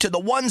legendary to the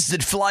ones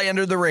that fly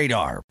under the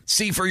radar.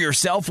 See for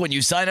yourself when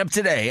you sign up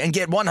today and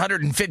get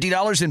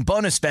 $150 in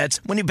bonus bets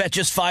when you bet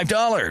just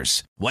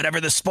 $5. Whatever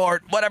the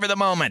sport, whatever the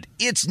moment,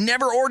 it's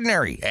never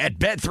ordinary at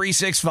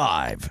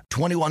Bet365.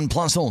 21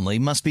 plus only.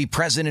 Must be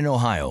present in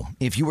Ohio.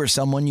 If you or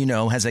someone you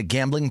know has a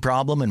gambling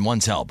problem and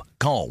wants help,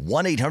 call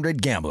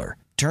 1-800-GAMBLER.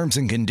 Terms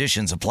and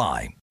conditions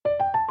apply.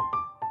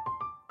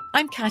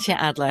 I'm Katya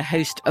Adler,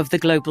 host of The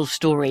Global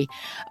Story.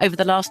 Over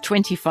the last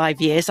 25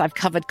 years, I've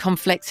covered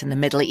conflicts in the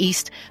Middle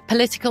East,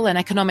 political and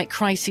economic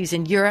crises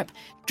in Europe,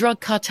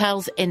 drug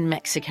cartels in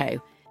Mexico.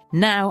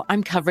 Now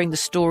I'm covering the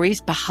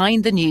stories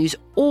behind the news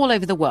all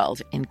over the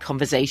world in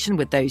conversation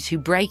with those who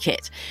break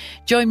it.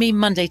 Join me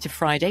Monday to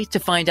Friday to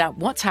find out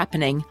what's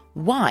happening,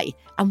 why,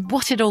 and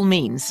what it all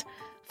means.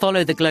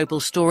 Follow The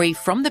Global Story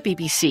from the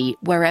BBC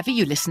wherever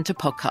you listen to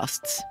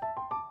podcasts.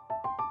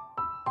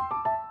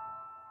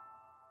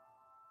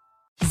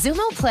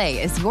 Xumo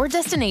Play is your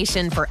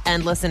destination for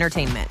endless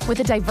entertainment. With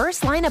a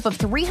diverse lineup of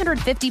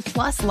 350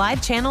 plus live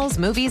channels,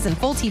 movies, and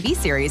full TV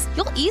series,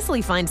 you'll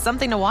easily find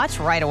something to watch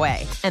right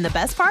away. And the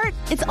best part?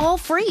 It's all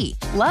free.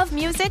 Love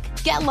music?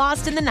 Get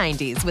lost in the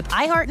 90s with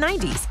iHeart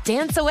 90s,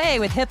 dance away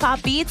with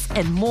hip-hop beats,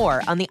 and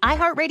more on the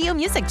iHeartRadio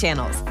music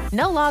channels.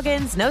 No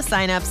logins, no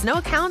signups, no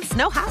accounts,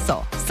 no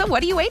hassle. So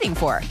what are you waiting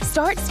for?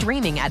 Start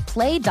streaming at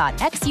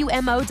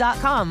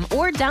play.xumo.com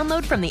or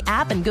download from the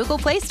app and Google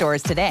Play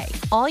stores today.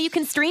 All you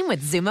can stream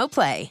with Xumo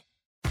Play.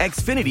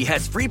 Xfinity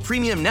has free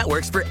premium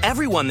networks for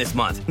everyone this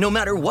month, no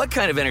matter what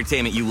kind of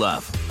entertainment you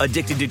love.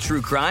 Addicted to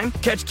true crime?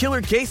 Catch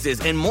killer cases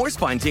and more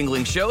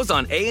spine-tingling shows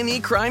on A&E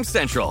Crime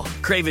Central.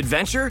 Crave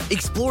adventure?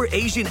 Explore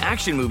Asian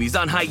action movies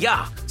on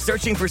Hi-Ya.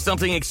 Searching for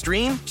something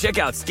extreme? Check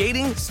out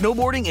skating,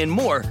 snowboarding, and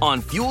more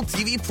on Fuel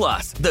TV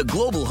Plus, the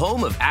global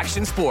home of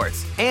action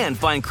sports. And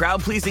find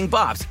crowd-pleasing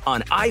bops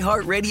on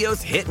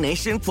iHeartRadio's Hit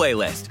Nation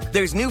playlist.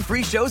 There's new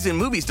free shows and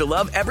movies to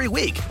love every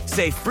week.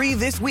 Say free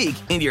this week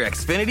in your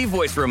Xfinity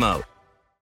voice remote.